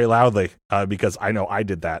very loudly, because I know I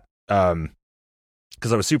did that,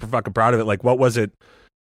 because I was super fucking proud of it. Like, what was it?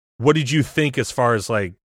 What did you think as far as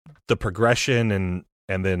like the progression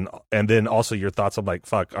and then also your thoughts on like,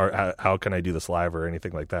 fuck, how can I do this live or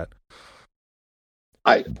anything like that?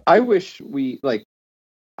 I wish we like.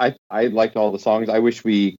 I liked all the songs. I wish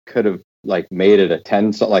we could have like made it a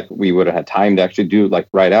 10, so like we would have had time to actually do like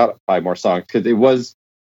write out 5 more songs, because it was,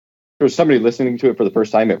 for somebody listening to it for the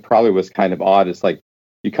first time, it probably was kind of odd. It's like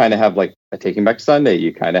you kind of have like a Taking Back Sunday,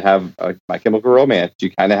 you kind of have a My Chemical Romance,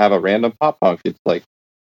 you kind of have a random pop punk. It's like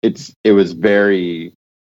it was very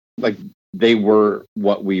like they were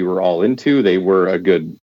what we were all into. They were a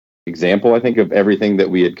good example, I think, of everything that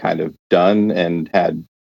we had kind of done and had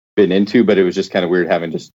been into, but it was just kind of weird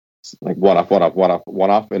having just like one off,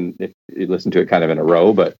 and if you listen to it kind of in a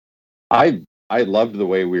row. But I I loved the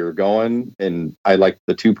way we were going, and I liked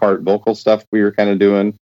the 2-part vocal stuff we were kind of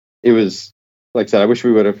doing. It was, like I said, I wish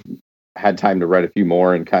we would have had time to write a few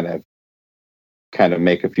more and kind of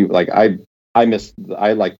make a few. Like I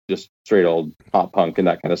like just straight old pop punk and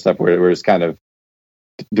that kind of stuff where it was kind of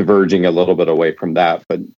diverging a little bit away from that,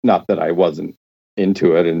 but not that I wasn't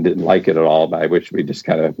into it and didn't like it at all. But I wish we just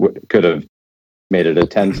kind of could have made it a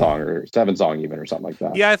 10-song or 7-song even or something like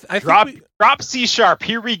that. Yeah, I think drop C sharp.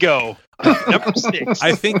 Here we go. Number 6.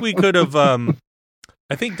 I think we could have.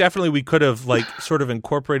 I think definitely we could have like sort of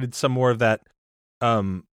incorporated some more of that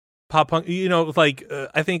pop punk.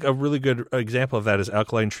 I think a really good example of that is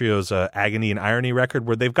Alkaline Trio's Agony and Irony record,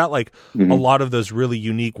 where they've got like a lot of those really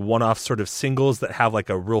unique one-off sort of singles that have like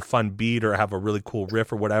a real fun beat or have a really cool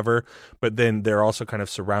riff or whatever. But then they're also kind of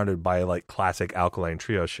surrounded by like classic Alkaline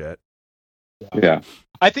Trio shit. Yeah.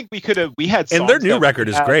 I think we had songs and their new record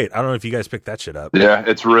is great. I don't know if you guys picked that shit up. Yeah,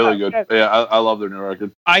 it's really good. Yeah, I love their new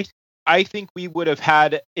record. I think we would have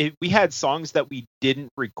had we had songs that we didn't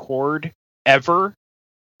record ever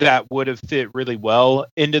that would have fit really well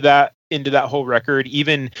into that whole record.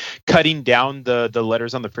 Even cutting down the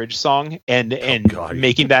Letters on the Fridge song and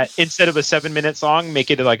making that, instead of a 7-minute song,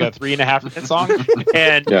 make it like a 3.5-minute song.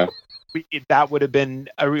 And yeah. That would have been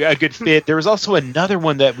a good fit. There was also another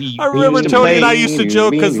one that I remember Tony and I used to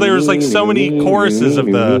joke because there was like so many choruses of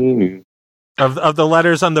the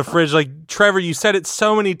Letters on the Fridge. Like, Trevor, you said it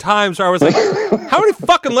so many times where I was like, how many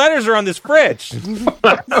fucking letters are on this fridge?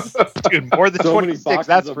 Dude, more than 26,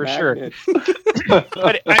 that's for sure.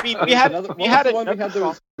 But I mean,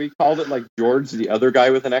 we called it like George, the other guy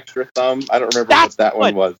with an extra thumb. I don't remember what that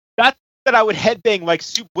one was. That I would headbang like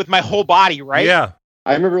soup with my whole body, right? Yeah.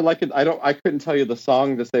 I remember I couldn't tell you the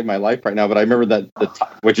song to save my life right now, but I remember that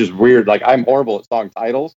which is weird. Like, I'm horrible at song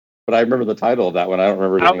titles, but I remember the title of that one. I don't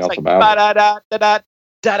remember anything else about it.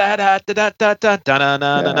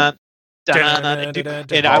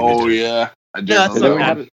 Oh yeah, I do.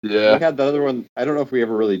 We had the other one. I don't know if we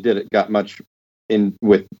ever really did it. Got much in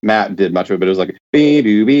with Matt. Did much of it, but it was like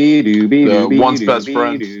Once Best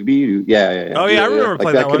Friends. Yeah. Oh yeah, I remember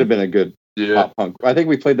playing that one. That could have been a good pop punk. I think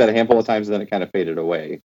we played that a handful of times, and then it kind of faded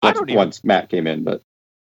away once Matt came in. But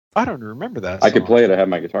I don't remember that. I could play it. I have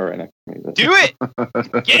my guitar right next to me. Do it.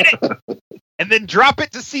 Get it. And then drop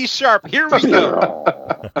it to C sharp. Here we go.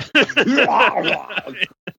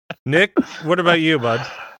 Nick, what about you, bud?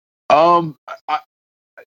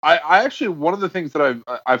 I actually, one of the things that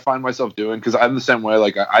I find myself doing, because I'm the same way.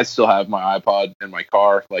 Like, I still have my iPod in my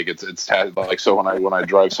car. Like, it's like, so when I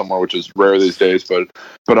drive somewhere, which is rare these days, but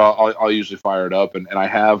I'll usually fire it up, and I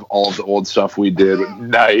have all of the old stuff we did.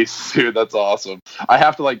 Nice, dude, that's awesome. I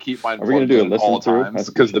have to like keep mine plugged in all times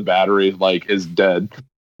because the battery like is dead.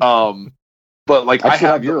 But like I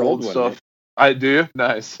have your old stuff. I do.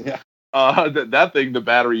 Nice. Yeah. That thing, the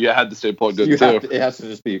battery, you had to stay plugged in too. It has to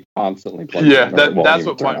just be constantly plugged in. Yeah, that's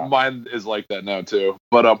what mine is like that now too.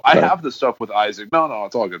 But I have the stuff with Isaac. No,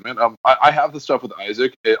 it's all good, man. I have the stuff with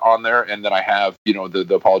Isaac on there, and then I have the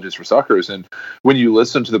Apologies for Suckers. And when you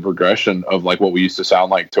listen to the progression of like what we used to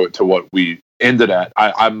sound like to what we ended at,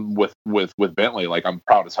 I'm with Bentley. Like, I'm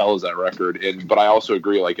proud as hell as that record. But I also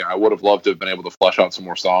agree. Like, I would have loved to have been able to flesh out some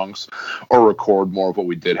more songs or record more of what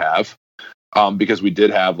we did have. Because we did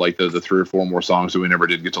have like the 3 or 4 more songs that we never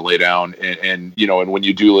did get to lay down, and when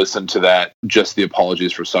you do listen to that, just the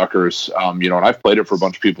Apologies for Suckers, and I've played it for a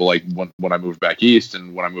bunch of people, like when I moved back east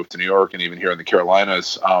and when I moved to New York and even here in the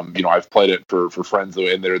Carolinas, I've played it for friends,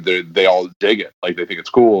 and they all dig it, like they think it's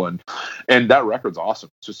cool, and that record's awesome.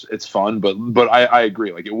 It's fun, but I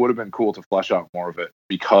agree, like it would have been cool to flesh out more of it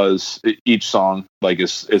because each song like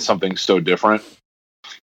is something so different.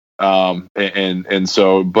 And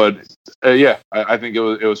so, but I think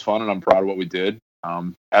it was fun, and I'm proud of what we did.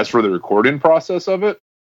 As for the recording process of it,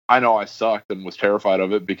 I know I sucked and was terrified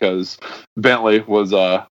of it because Bentley was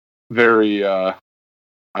very I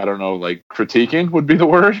don't know, like critiquing would be the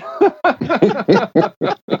word.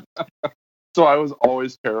 So I was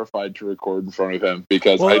always terrified to record in front of him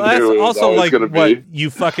because I knew it was always going to be. You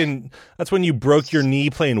fucking. That's when you broke your knee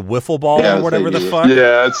playing wiffle ball or whatever the fuck.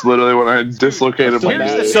 Yeah, it's literally when I dislocated my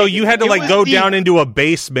knee. So you had to like go down into a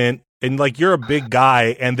basement, and like you're a big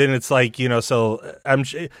guy, and then it's like so and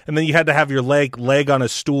then you had to have your leg on a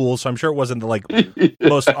stool. So I'm sure it wasn't the like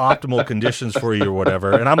most optimal conditions for you or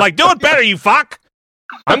whatever. And I'm like, do it better, you fuck.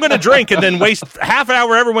 I'm going to drink and then waste half an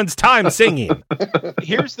hour of everyone's time singing.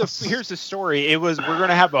 Here's the story. We're going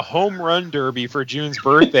to have a home run derby for June's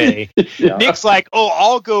birthday. Yeah. Nick's like,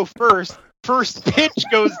 I'll go first. First pitch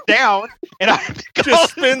goes down, and I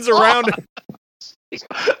just spins around.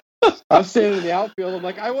 I was standing in the outfield. I'm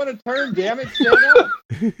like, I want to turn. Damn it, stand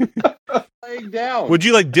up. Laying down. Would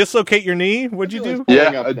you like dislocate your knee? What'd you do?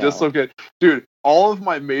 Yeah, I dislocate. Dude, all of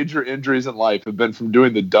my major injuries in life have been from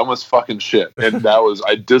doing the dumbest fucking shit, and that was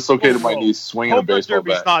I dislocated my knee swinging a baseball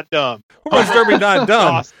bat. Not dumb. Home run derby not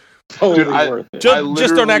dumb. Totally Dude, worth it.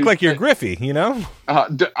 Just don't act like you're Griffey, you know?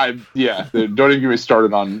 Dude, don't even get me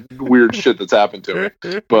started on weird shit that's happened to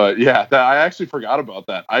me. But yeah, I actually forgot about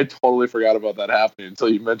that. I totally forgot about that happening until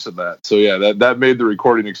you mentioned that. So yeah, that made the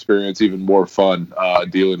recording experience even more fun,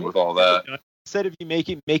 dealing with all that. Instead of you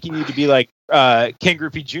making you to be like Ken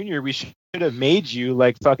Griffey Jr., we should have made you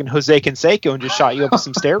like fucking Jose Canseco and just shot you up with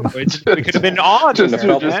some steroids. It could have been on. just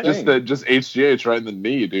HGH right in the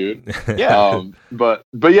knee, dude. Yeah. But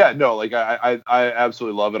yeah, no, like I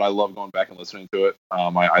absolutely love it. I love going back and listening to it.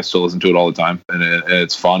 I still listen to it all the time, and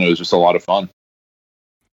it's fun. It was just a lot of fun.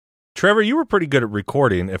 Trevor, you were pretty good at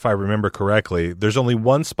recording, if I remember correctly. There's only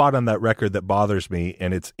one spot on that record that bothers me,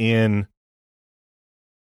 and it's in.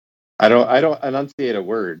 I don't enunciate a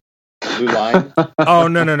word. Blue Line. Oh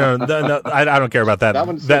no! I don't care about that. That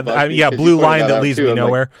one's Blue Line that leads me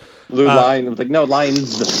nowhere. Like, blue Line. I was like, no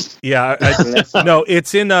lines. Yeah, no,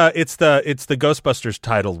 it's in. It's the Ghostbusters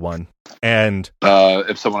titled one, and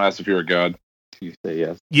if someone asks if you're a god, you say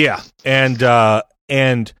yes. Yeah,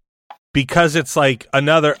 and because it's like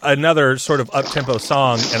another sort of up-tempo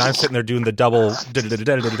song, and I'm sitting there doing the double.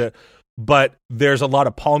 But there's a lot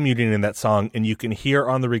of palm muting in that song, and you can hear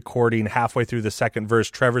on the recording halfway through the second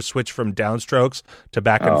verse, Trevor switched from downstrokes to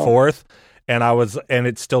back and forth, and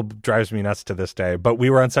it still drives me nuts to this day. But we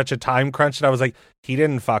were on such a time crunch that I was like, he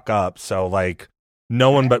didn't fuck up, so like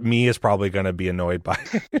no one but me is probably going to be annoyed by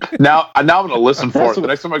it. Now I'm going to listen for it. The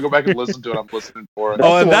next time I go back and listen to it, I'm listening for it.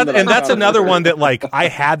 Oh, and that's another one that like I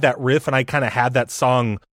had that riff, and I kind of had that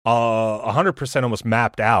song 100% almost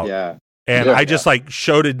mapped out. Yeah. And I just like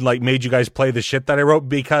showed it, like made you guys play the shit that I wrote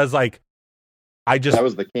because like that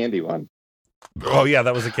was the Candy one. Oh yeah,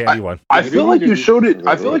 that was the Candy one. I feel like you showed it.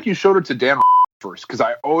 I feel like you showed it to Dan first because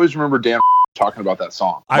I always remember Dan talking about that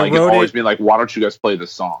song. Like always being like, "Why don't you guys play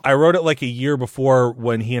this song?" I wrote it like a year before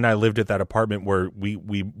when he and I lived at that apartment where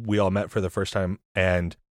we all met for the first time,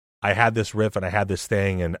 and I had this riff and I had this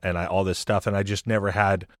thing and I all this stuff, and I just never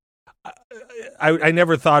had. I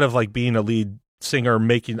never thought of like being a lead singer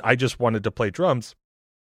I just wanted to play drums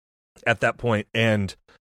at that point, and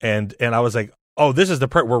I was like, oh, this is the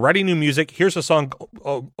part we're writing new music, here's a song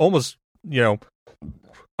almost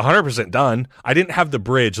 100% done. I didn't have the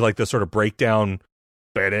bridge, like the sort of breakdown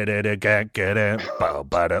like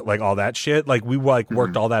all that shit, like we like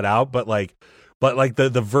worked all that out, but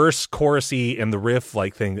the verse chorusy and the riff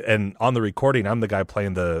like thing, and on the recording I'm the guy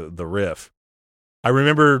playing the riff. I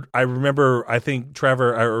remember. I think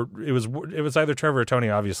Trevor, or it was either Trevor or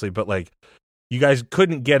Tony, obviously. But like, you guys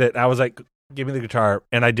couldn't get it. I was like, "Give me the guitar,"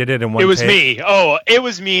 and I did it in one. It was take. me. Oh, it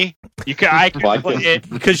was me. I couldn't play it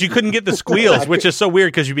because you couldn't get the squeals, which is so weird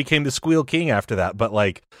because you became the squeal king after that. But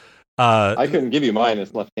like, I couldn't give you mine.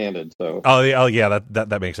 It's left-handed, so. Oh yeah,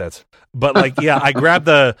 that makes sense. But like, yeah, I grabbed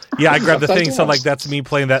the thing. So like, that's me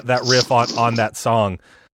playing that riff on that song.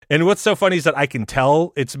 And what's so funny is that I can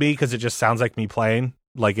tell it's me because it just sounds like me playing,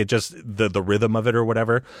 like it just the rhythm of it or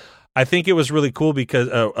whatever. I think it was really cool because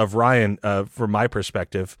of Ryan, from my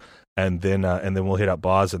perspective, and then we'll hit up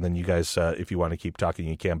Boz, and then you guys, if you want to keep talking,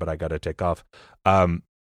 you can. But I got to take off.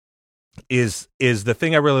 Is the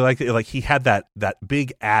thing I really liked? Like he had that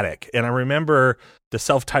big attic, and I remember the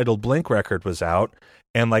self-titled Blink record was out,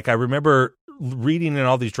 and like I remember reading in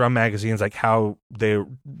all these drum magazines like how they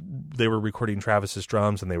were recording Travis's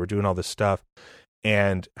drums and they were doing all this stuff,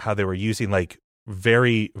 and how they were using like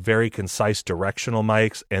very, very concise directional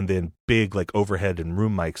mics and then big like overhead and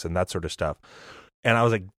room mics and that sort of stuff. And I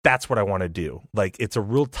was like, that's what I want to do. Like, it's a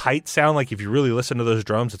real tight sound. Like, if you really listen to those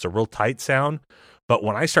drums, it's a real tight sound. But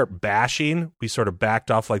when I start bashing, we sort of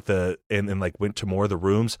backed off and like went to more of the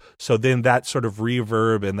rooms. So then that sort of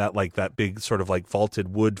reverb and that big sort of like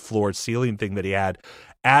vaulted wood floor ceiling thing that he had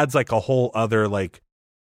adds like a whole other like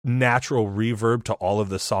natural reverb to all of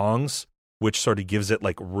the songs, which sort of gives it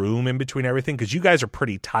like room in between everything. Cause you guys are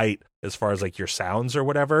pretty tight as far as like your sounds or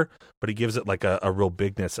whatever, but it gives it like a real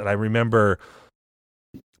bigness. And I remember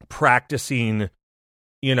practicing,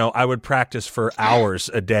 I would practice for hours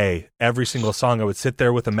a day, every single song. I would sit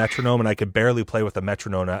there with a metronome, and I could barely play with a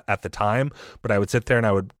metronome at the time, but I would sit there and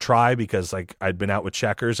I would try because like I'd been out with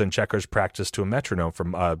Checkers, and Checkers practiced to a metronome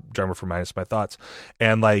from drummer for Minus My Thoughts.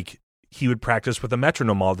 And like, he would practice with a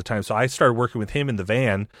metronome all the time. So I started working with him in the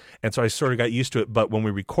van. And so I sort of got used to it. But when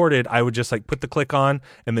we recorded, I would just like put the click on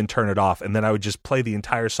and then turn it off. And then I would just play the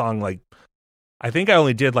entire song. Like, I think I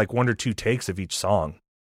only did like 1 or 2 takes of each song.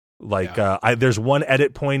 Like there's one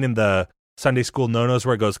edit point in the Sunday School No-Nos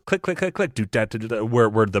where it goes click, click, click, click, do that,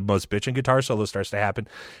 where the most bitchin' guitar solo starts to happen.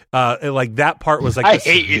 And like that part was like I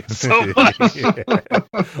hate it so much.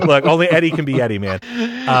 Look, only Eddie can be Eddie, man.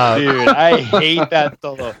 Dude, I hate that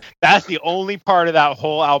solo. That's the only part of that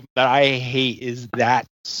whole album that I hate is that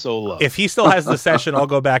solo. If he still has the session, I'll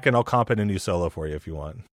go back and I'll comp in a new solo for you if you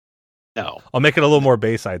want. No. I'll make it a little more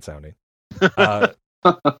Bayside sounding. But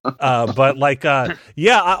like,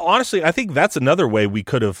 honestly, I think that's another way we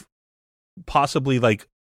could have possibly, like,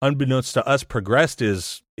 unbeknownst to us, progressed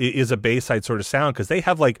is a Bayside sort of sound, because they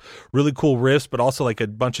have like really cool riffs, but also like a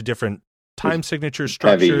bunch of different time signature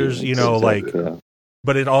structures, heavy, you know, like, yeah.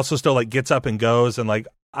 but it also still like gets up and goes, and like,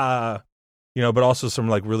 you know, but also some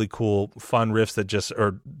like really cool fun riffs that just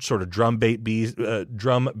are sort of drum beat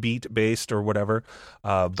based or whatever.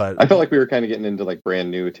 But I felt like we were kind of getting into like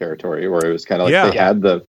brand new territory where it was kind of like they had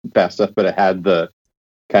the fast stuff, but it had the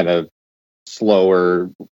kind of slower,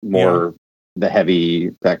 more the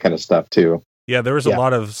heavy, that kind of stuff too. Yeah, there was a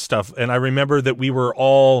lot of stuff. And I remember that we were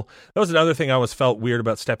all, that was another thing I always felt weird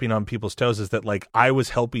about stepping on people's toes, is that like I was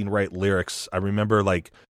helping write lyrics. I remember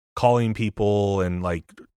like calling people and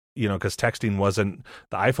like, you know, because texting wasn't,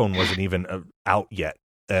 the iPhone wasn't even out yet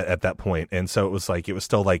at that point. And so it was like, it was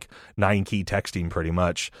still like 9-key texting pretty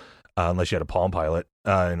much, unless you had a Palm Pilot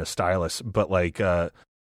and a stylus. But like, I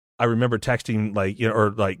remember texting, like, you know,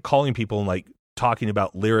 or like calling people and like talking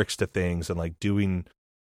about lyrics to things and like doing,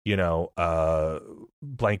 you know,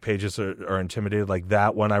 blank pages are intimidated, like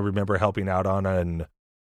that one I remember helping out on, and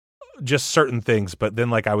just certain things. But then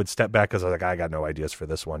like I would step back because I was like, I got no ideas for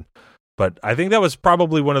this one. But I think that was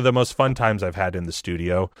probably one of the most fun times I've had in the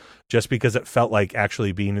studio, just because it felt like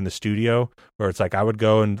actually being in the studio, where it's like I would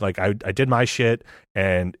go and like I did my shit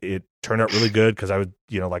and it turned out really good, because I would,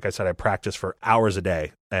 you know, like I said, I practiced for hours a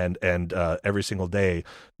day, and every single day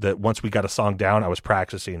that once we got a song down, I was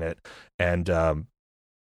practicing it. And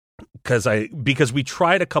because we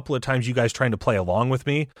tried a couple of times, you guys trying to play along with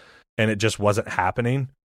me, and it just wasn't happening.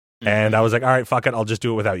 Mm-hmm. And I was like, all right, fuck it, I'll just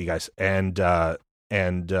do it without you guys. And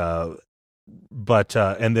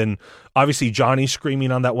then obviously Johnny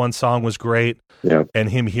screaming on that one song was great. Yeah. And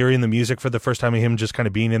him hearing the music for the first time, and him just kind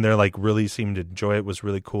of being in there, like really seemed to enjoy it, was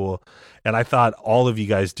really cool. And I thought all of you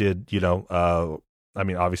guys did, you know, I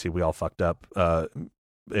mean, obviously we all fucked up, and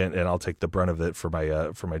I'll take the brunt of it for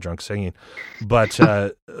my drunk singing. But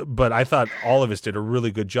I thought all of us did a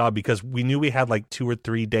really good job, because we knew we had like 2 or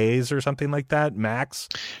 3 days or something like that, max.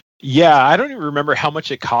 Yeah. I don't even remember how much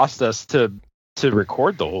it cost us to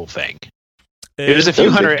record the whole thing. It was a few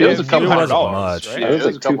hundred. It was a couple $100. Right? Yeah, it was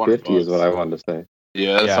like $250 is what I wanted to say.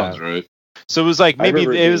 Yeah, that sounds right. So it was like maybe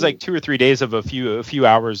it was like 2 or 3 days of a few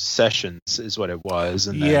hours sessions is what it was.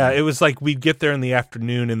 And then, it was like we'd get there in the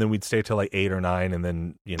afternoon, and then we'd stay till like 8 or 9, and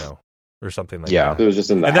then, you know, or something like that. It was just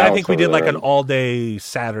in the and then house I think we did like there. an all day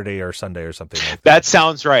Saturday or Sunday or something like that. That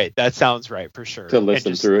sounds right. That sounds right for sure. To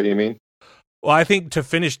listen through it, you mean? Well, I think to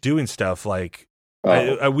finish doing stuff like.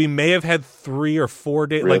 We may have had 3 or 4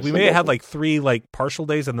 days. Like we may have had like 3 like partial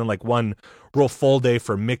days, and then like 1 real full day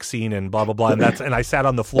for mixing and blah blah blah. And I sat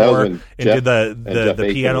on the floor and did the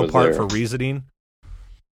piano part for reasoning.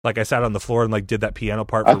 Like I sat on the floor and like did that piano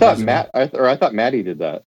part. I thought I thought Maddie did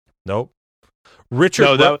that. Nope.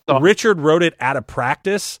 Richard wrote it out of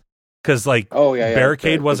practice, because like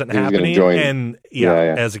Barricade wasn't happening, and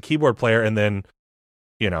as a keyboard player, and then,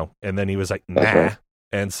 you know, and then he was like, nah. Right.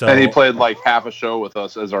 And he played like half a show with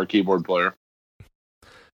us as our keyboard player.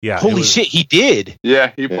 Yeah. Holy shit, he did.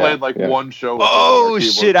 Yeah, he played like one show with us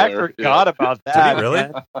as shit, player. I forgot about that. Did he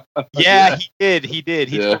really? Yeah, he did. He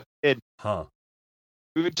did. Huh.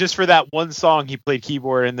 Just for that one song, he played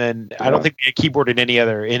keyboard, and then I don't think we had keyboard in any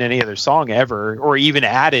other song ever, or even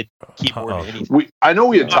added keyboard. To anything. I know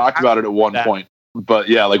we had talked about it at one point. But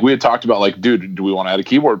yeah, like we had talked about, like, dude, do we want to add a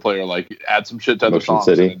keyboard player? Like, add some shit to other songs,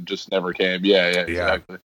 and it just never came. Yeah,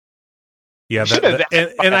 exactly. Yeah,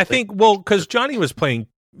 and I think, well, because Johnny was playing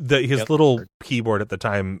his little keyboard at the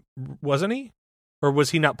time, wasn't he? Or was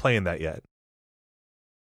he not playing that yet?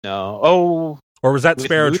 No. Oh, or was that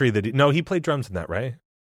Sparrow Tree that? No, he played drums in that, right?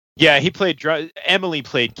 Yeah, he played drums. Emily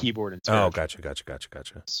played keyboard and Sparrow. Oh, gotcha.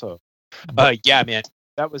 So, yeah, man,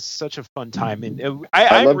 that was such a fun time, and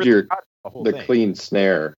I loved really the clean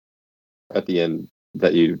snare at the end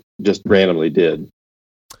that you just randomly did.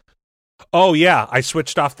 Oh yeah, I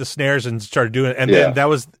switched off the snares and started doing it, and then that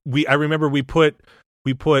was I remember we had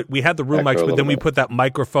the room mics, but then we put that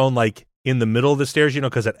microphone like in the middle of the stairs, you know,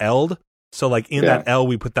 because it L'd. So like in that L,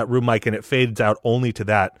 we put that room mic, and it fades out only to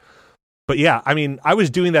that. but yeah, I mean, I was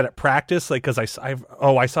doing that at practice, like, because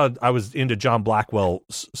I was into John Blackwell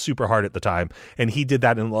super hard at the time, and he did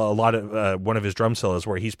that in a lot of one of his drum solos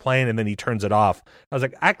where he's playing and then he turns it off. I was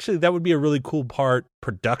like, actually, that would be a really cool part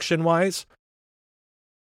production wise.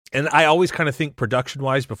 And I always kind of think production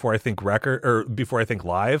wise before I think record or before I think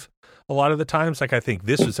live. A lot of the times, like I think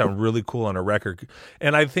this would sound really cool on a record,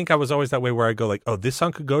 and I think I was always that way where I go like, oh, this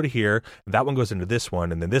song could go to here, and that one goes into this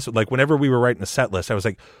one, and then this. Like whenever we were writing a set list, I was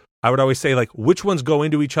like, I would always say like, which ones go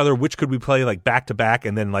into each other, which could we play like back to back,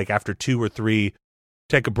 and then like after 2 or 3,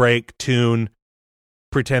 take a break, tune,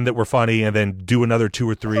 pretend that we're funny, and then do another 2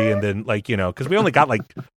 or 3, and then like because we only got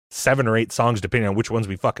like 7 or 8 songs depending on which ones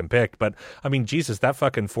we fucking picked. But I mean, Jesus, that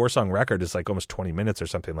fucking 4-song record is like almost 20 minutes or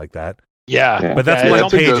something like that. Yeah. But that's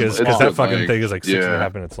Blank Pages, because that fucking length. thing is like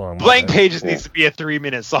 6.5 minutes long. Blank Pages needs to be a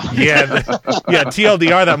 3-minute song. Yeah,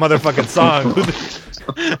 TLDR, that motherfucking song.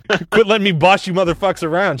 Quit letting me boss you motherfuckers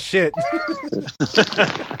around. Shit.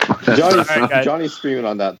 Johnny screaming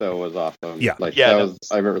on that though was awesome. Yeah.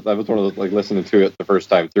 I remember that was one of those, like, listening to it the first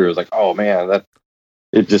time through. It was like, oh man,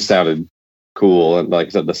 it just sounded cool. And like I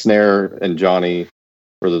said, the snare and Johnny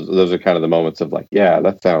those are kind of the moments of like, yeah,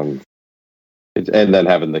 that sounds. And then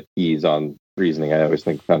having the keys on Reasoning, I always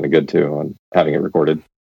think sounded good too on having it recorded.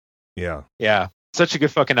 Yeah. Such a good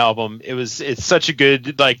fucking album. It's such a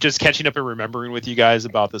good, like, just catching up and remembering with you guys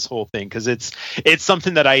about this whole thing, because it's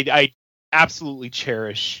something that I absolutely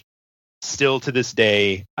cherish still to this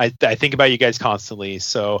day. I think about you guys constantly.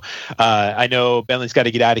 So I know Bentley's got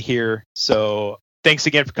to get out of here. So thanks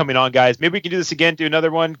again for coming on, guys. Maybe we can do this again, do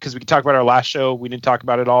another one, because we can talk about our last show. We didn't talk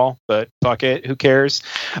about it all, but fuck it, who cares?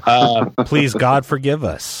 Please, God, forgive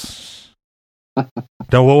us.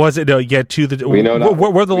 No, what was it? No, get to the. We know not,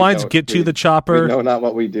 where the lines get to the chopper. We know not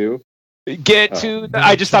what we do. Get to.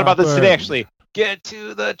 I just thought about this today, actually. Get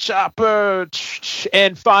to the chopper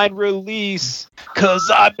and find release, 'cause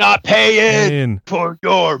I'm not paying for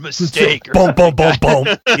your mistake. Boom, boom, boom, boom.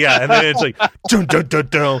 Yeah, and then it's like dun dun dun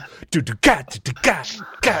dun dun dun.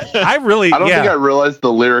 I don't think I realized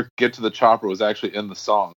the lyric "Get to the chopper" was actually in the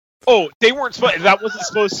song. Oh, they weren't supposed. That wasn't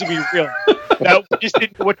supposed to be real. That just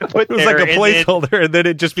didn't know what to put. It was there, like a placeholder, and then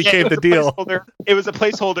it just became the deal. It was a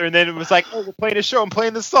placeholder, and then it was like, "Oh, we're playing a show. I'm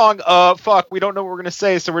playing this song. Fuck, we don't know what we're gonna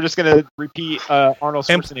say, so we're just gonna repeat Arnold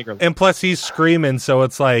Schwarzenegger." And plus, he's screaming, so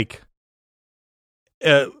it's like.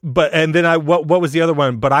 But and then what was the other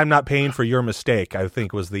one? But I'm not paying for your mistake, I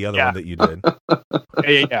think was the other one that you did.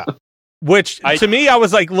 Yeah. Which to me, I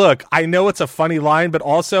was like, look, I know it's a funny line, but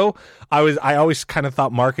also I always kind of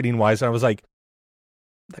thought marketing wise, and I was like,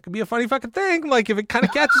 that could be a funny fucking thing. Like if it kind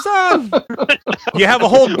of catches on, you have a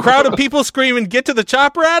whole crowd of people screaming, "Get to the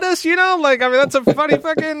chopper" at us, Like, I mean, that's a funny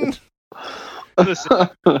fucking. Listen,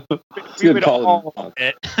 we would all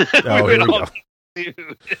it. Oh, here we go.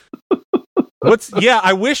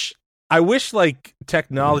 I wish like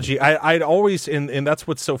technology. I'd always and that's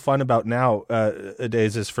what's so fun about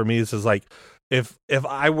nowadays is for me. This is like if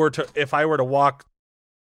I were to walk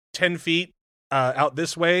 10 feet out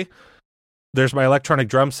this way, there's my electronic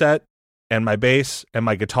drum set and my bass and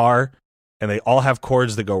my guitar, and they all have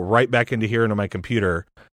chords that go right back into here into my computer.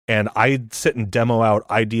 And I sit and demo out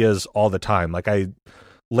ideas all the time. Like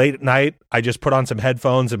late at night, I just put on some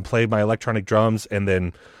headphones and play my electronic drums, and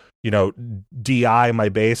then. DI my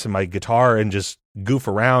bass and my guitar and just goof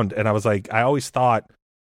around. And I was like, I always thought,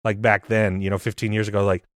 like back then, 15 years ago,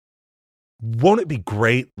 like, won't it be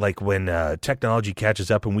great, like when technology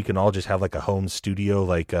catches up and we can all just have like a home studio,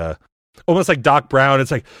 like almost like Doc Brown.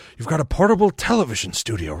 It's like you've got a portable television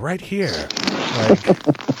studio right here, like,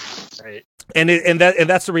 right. And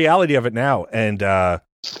that's the reality of it now. And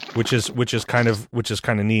which is kind of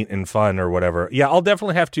neat and fun or whatever. Yeah, I'll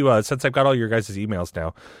definitely have to since I've got all your guys' emails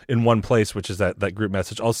now in one place, which is that group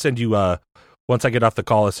message. I'll send you once I get off the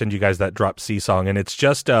call, I'll send you guys that Drop C song, and it's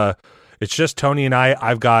just Tony and I.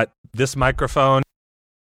 I've got this microphone.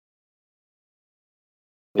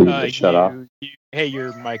 Shut off. Hey,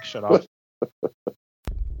 your mic shut off.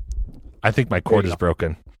 I think my cord is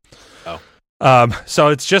broken. Oh. So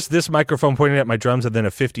it's just this microphone pointing at my drums and then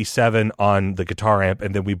a 57 on the guitar amp.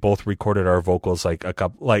 And then we both recorded our vocals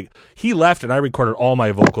he left and I recorded all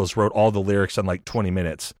my vocals, wrote all the lyrics in like 20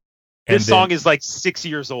 minutes. This song is like 6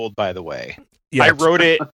 years old, by the way. Yeah, I wrote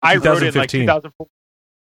it in like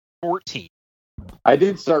 2014. I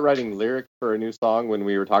did start writing lyrics for a new song when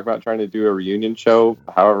we were talking about trying to do a reunion show,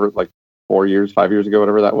 however, like 5 years ago,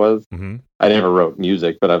 whatever that was. Mm-hmm. I never wrote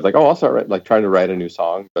music, but I was like, I'll start trying to write a new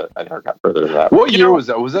song, but I never got further than that. What year was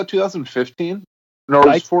that? Was that 2015? No, it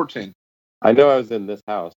was 14. I know I was in this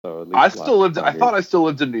house, so at least I thought I still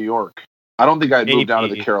lived in New York. I don't think I'd moved down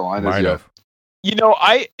to the Carolinas yet.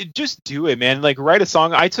 I just do it, man. Like, write a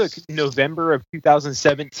song. I took November of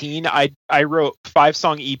 2017. I wrote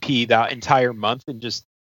 5-song EP that entire month and just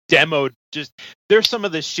demoed. There's some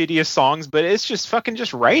of the shittiest songs, but it's just fucking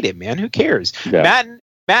just write it, man. Who cares? Yeah.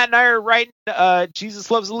 Matt and I are writing Jesus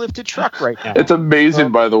Loves a Lifted Truck right now. It's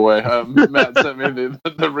amazing, by the way. Matt sent me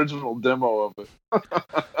the original demo of it.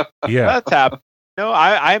 Yeah. That's happening. No,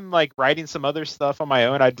 I'm like writing some other stuff on my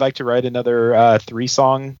own. I'd like to write another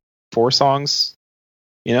 4 songs.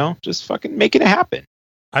 Just fucking making it happen.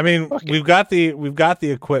 I mean, we've got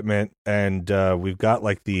the equipment, and we've got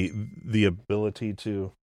like the ability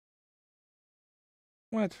to.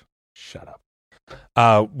 What? Shut up.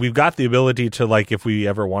 We've got the ability to, like, if we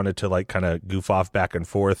ever wanted to, like, kind of goof off back and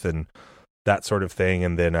forth and that sort of thing.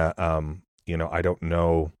 And then, I don't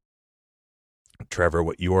know, Trevor,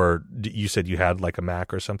 what you said you had like a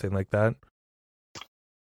Mac or something like that.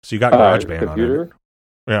 So you got GarageBand on it.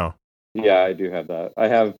 Yeah. Yeah, I do have that.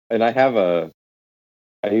 I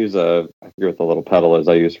use I forget what the little pedal is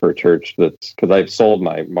I use for a church. That's because I've sold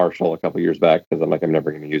my Marshall a couple years back because I'm like, I'm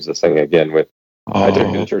never going to use this thing again. I took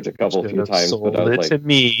it to church a few times, but I was like,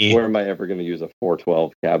 where am I ever going to use a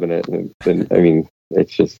 412 cabinet? And I mean,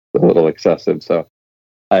 it's just a little excessive. So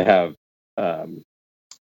I have a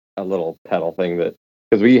little pedal thing that,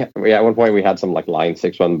 because we at one point we had some like Line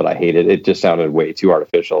 6 one, but I hated it. It just sounded way too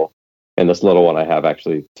artificial. And this little one I have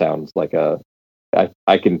actually sounds like I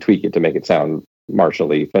can tweak it to make it sound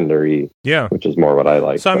Marshall-y, Fender-y, which is more what I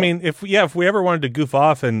like. So I mean, if we ever wanted to goof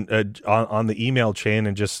off and on the email chain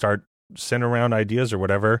and just start send around ideas or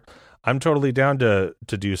whatever, I'm totally down to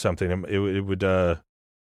do something. It would.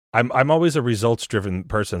 I'm always a results driven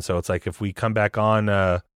person, so it's like if we come back on,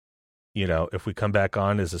 if we come back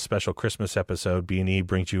on as a special Christmas episode, B&E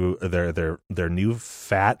brings you their new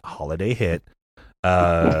fat holiday hit.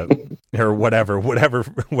 Or whatever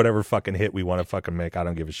fucking hit we want to fucking make. I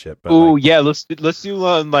don't give a shit. But let's do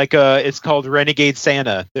it's called Renegade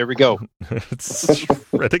Santa. There we go. It's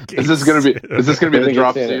Renegade. Is this gonna be the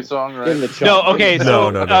Drop C song, right? No, okay.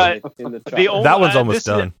 No. That one's almost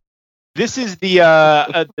done. This is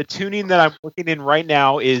the tuning that I'm working in right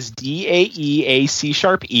now is DAE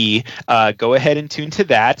C#E. Go ahead and tune to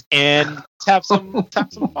that and have some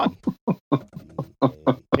fun.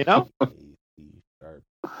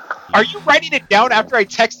 Are you writing it down after I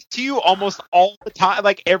text it to you almost all the time,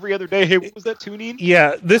 like every other day? Hey, what was that tuning?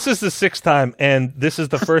 Yeah, this is the 6th time, and this is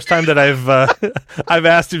the first time that I've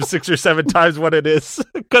asked him 6 or 7 times what it is,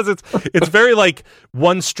 because it's very like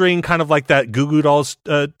one string, kind of like that Goo Goo Dolls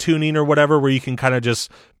tuning or whatever, where you can kind of just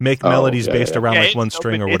make melodies based around like one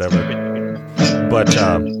string or whatever. But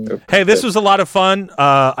hey, this was a lot of fun.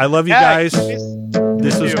 I love you guys.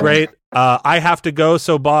 This was great. I have to go,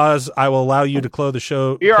 so Boz, I will allow you to close the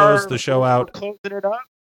show out.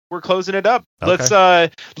 We're closing it up.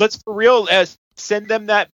 Okay. Let's for real send them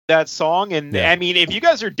that song, and I mean, if you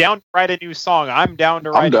guys are down to write a new song, I'm down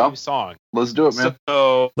to write a new song. Let's do it, man.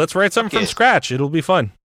 So let's write something from scratch. It'll be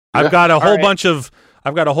fun. Yeah. I've got a whole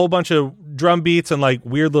bunch of drum beats and like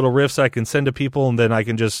weird little riffs I can send to people, and then I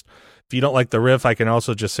can just, if you don't like the riff, I can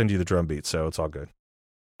also just send you the drum beat. So it's all good.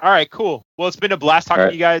 All right, cool. Well, it's been a blast talking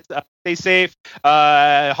to you guys. Stay safe.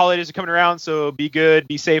 Holidays are coming around, so be good.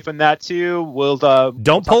 Be safe in that too. We'll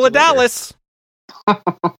don't pull a Dallas.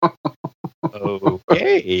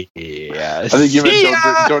 Okay. I think you meant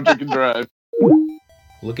don't drink and drive.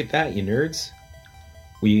 Look at that, you nerds.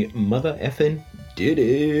 We mother effing did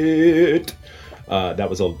it. That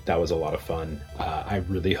was a lot of fun. I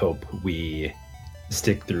really hope we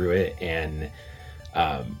stick through it and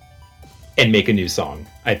make a new song.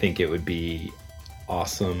 I think it would be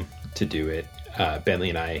awesome to do it.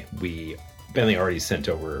 Bentley and Bentley already sent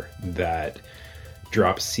over that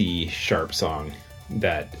Drop C# song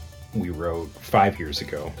that we wrote 5 years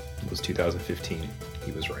ago. It was 2015.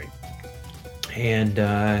 He was right. And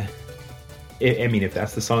I mean, if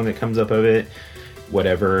that's the song that comes up of it,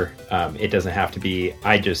 whatever. It doesn't have to be.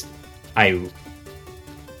 I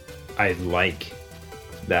like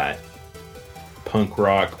that punk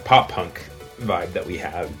rock, pop punk vibe that we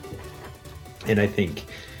have, and I think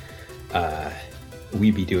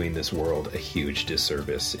we'd be doing this world a huge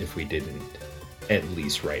disservice if we didn't at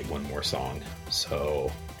least write one more song. So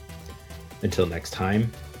until next time,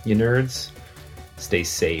 you nerds, stay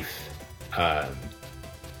safe, and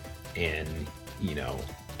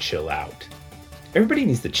chill out. Everybody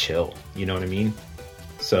needs to chill, you know what I mean?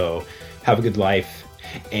 So have a good life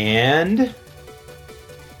and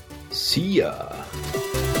see ya.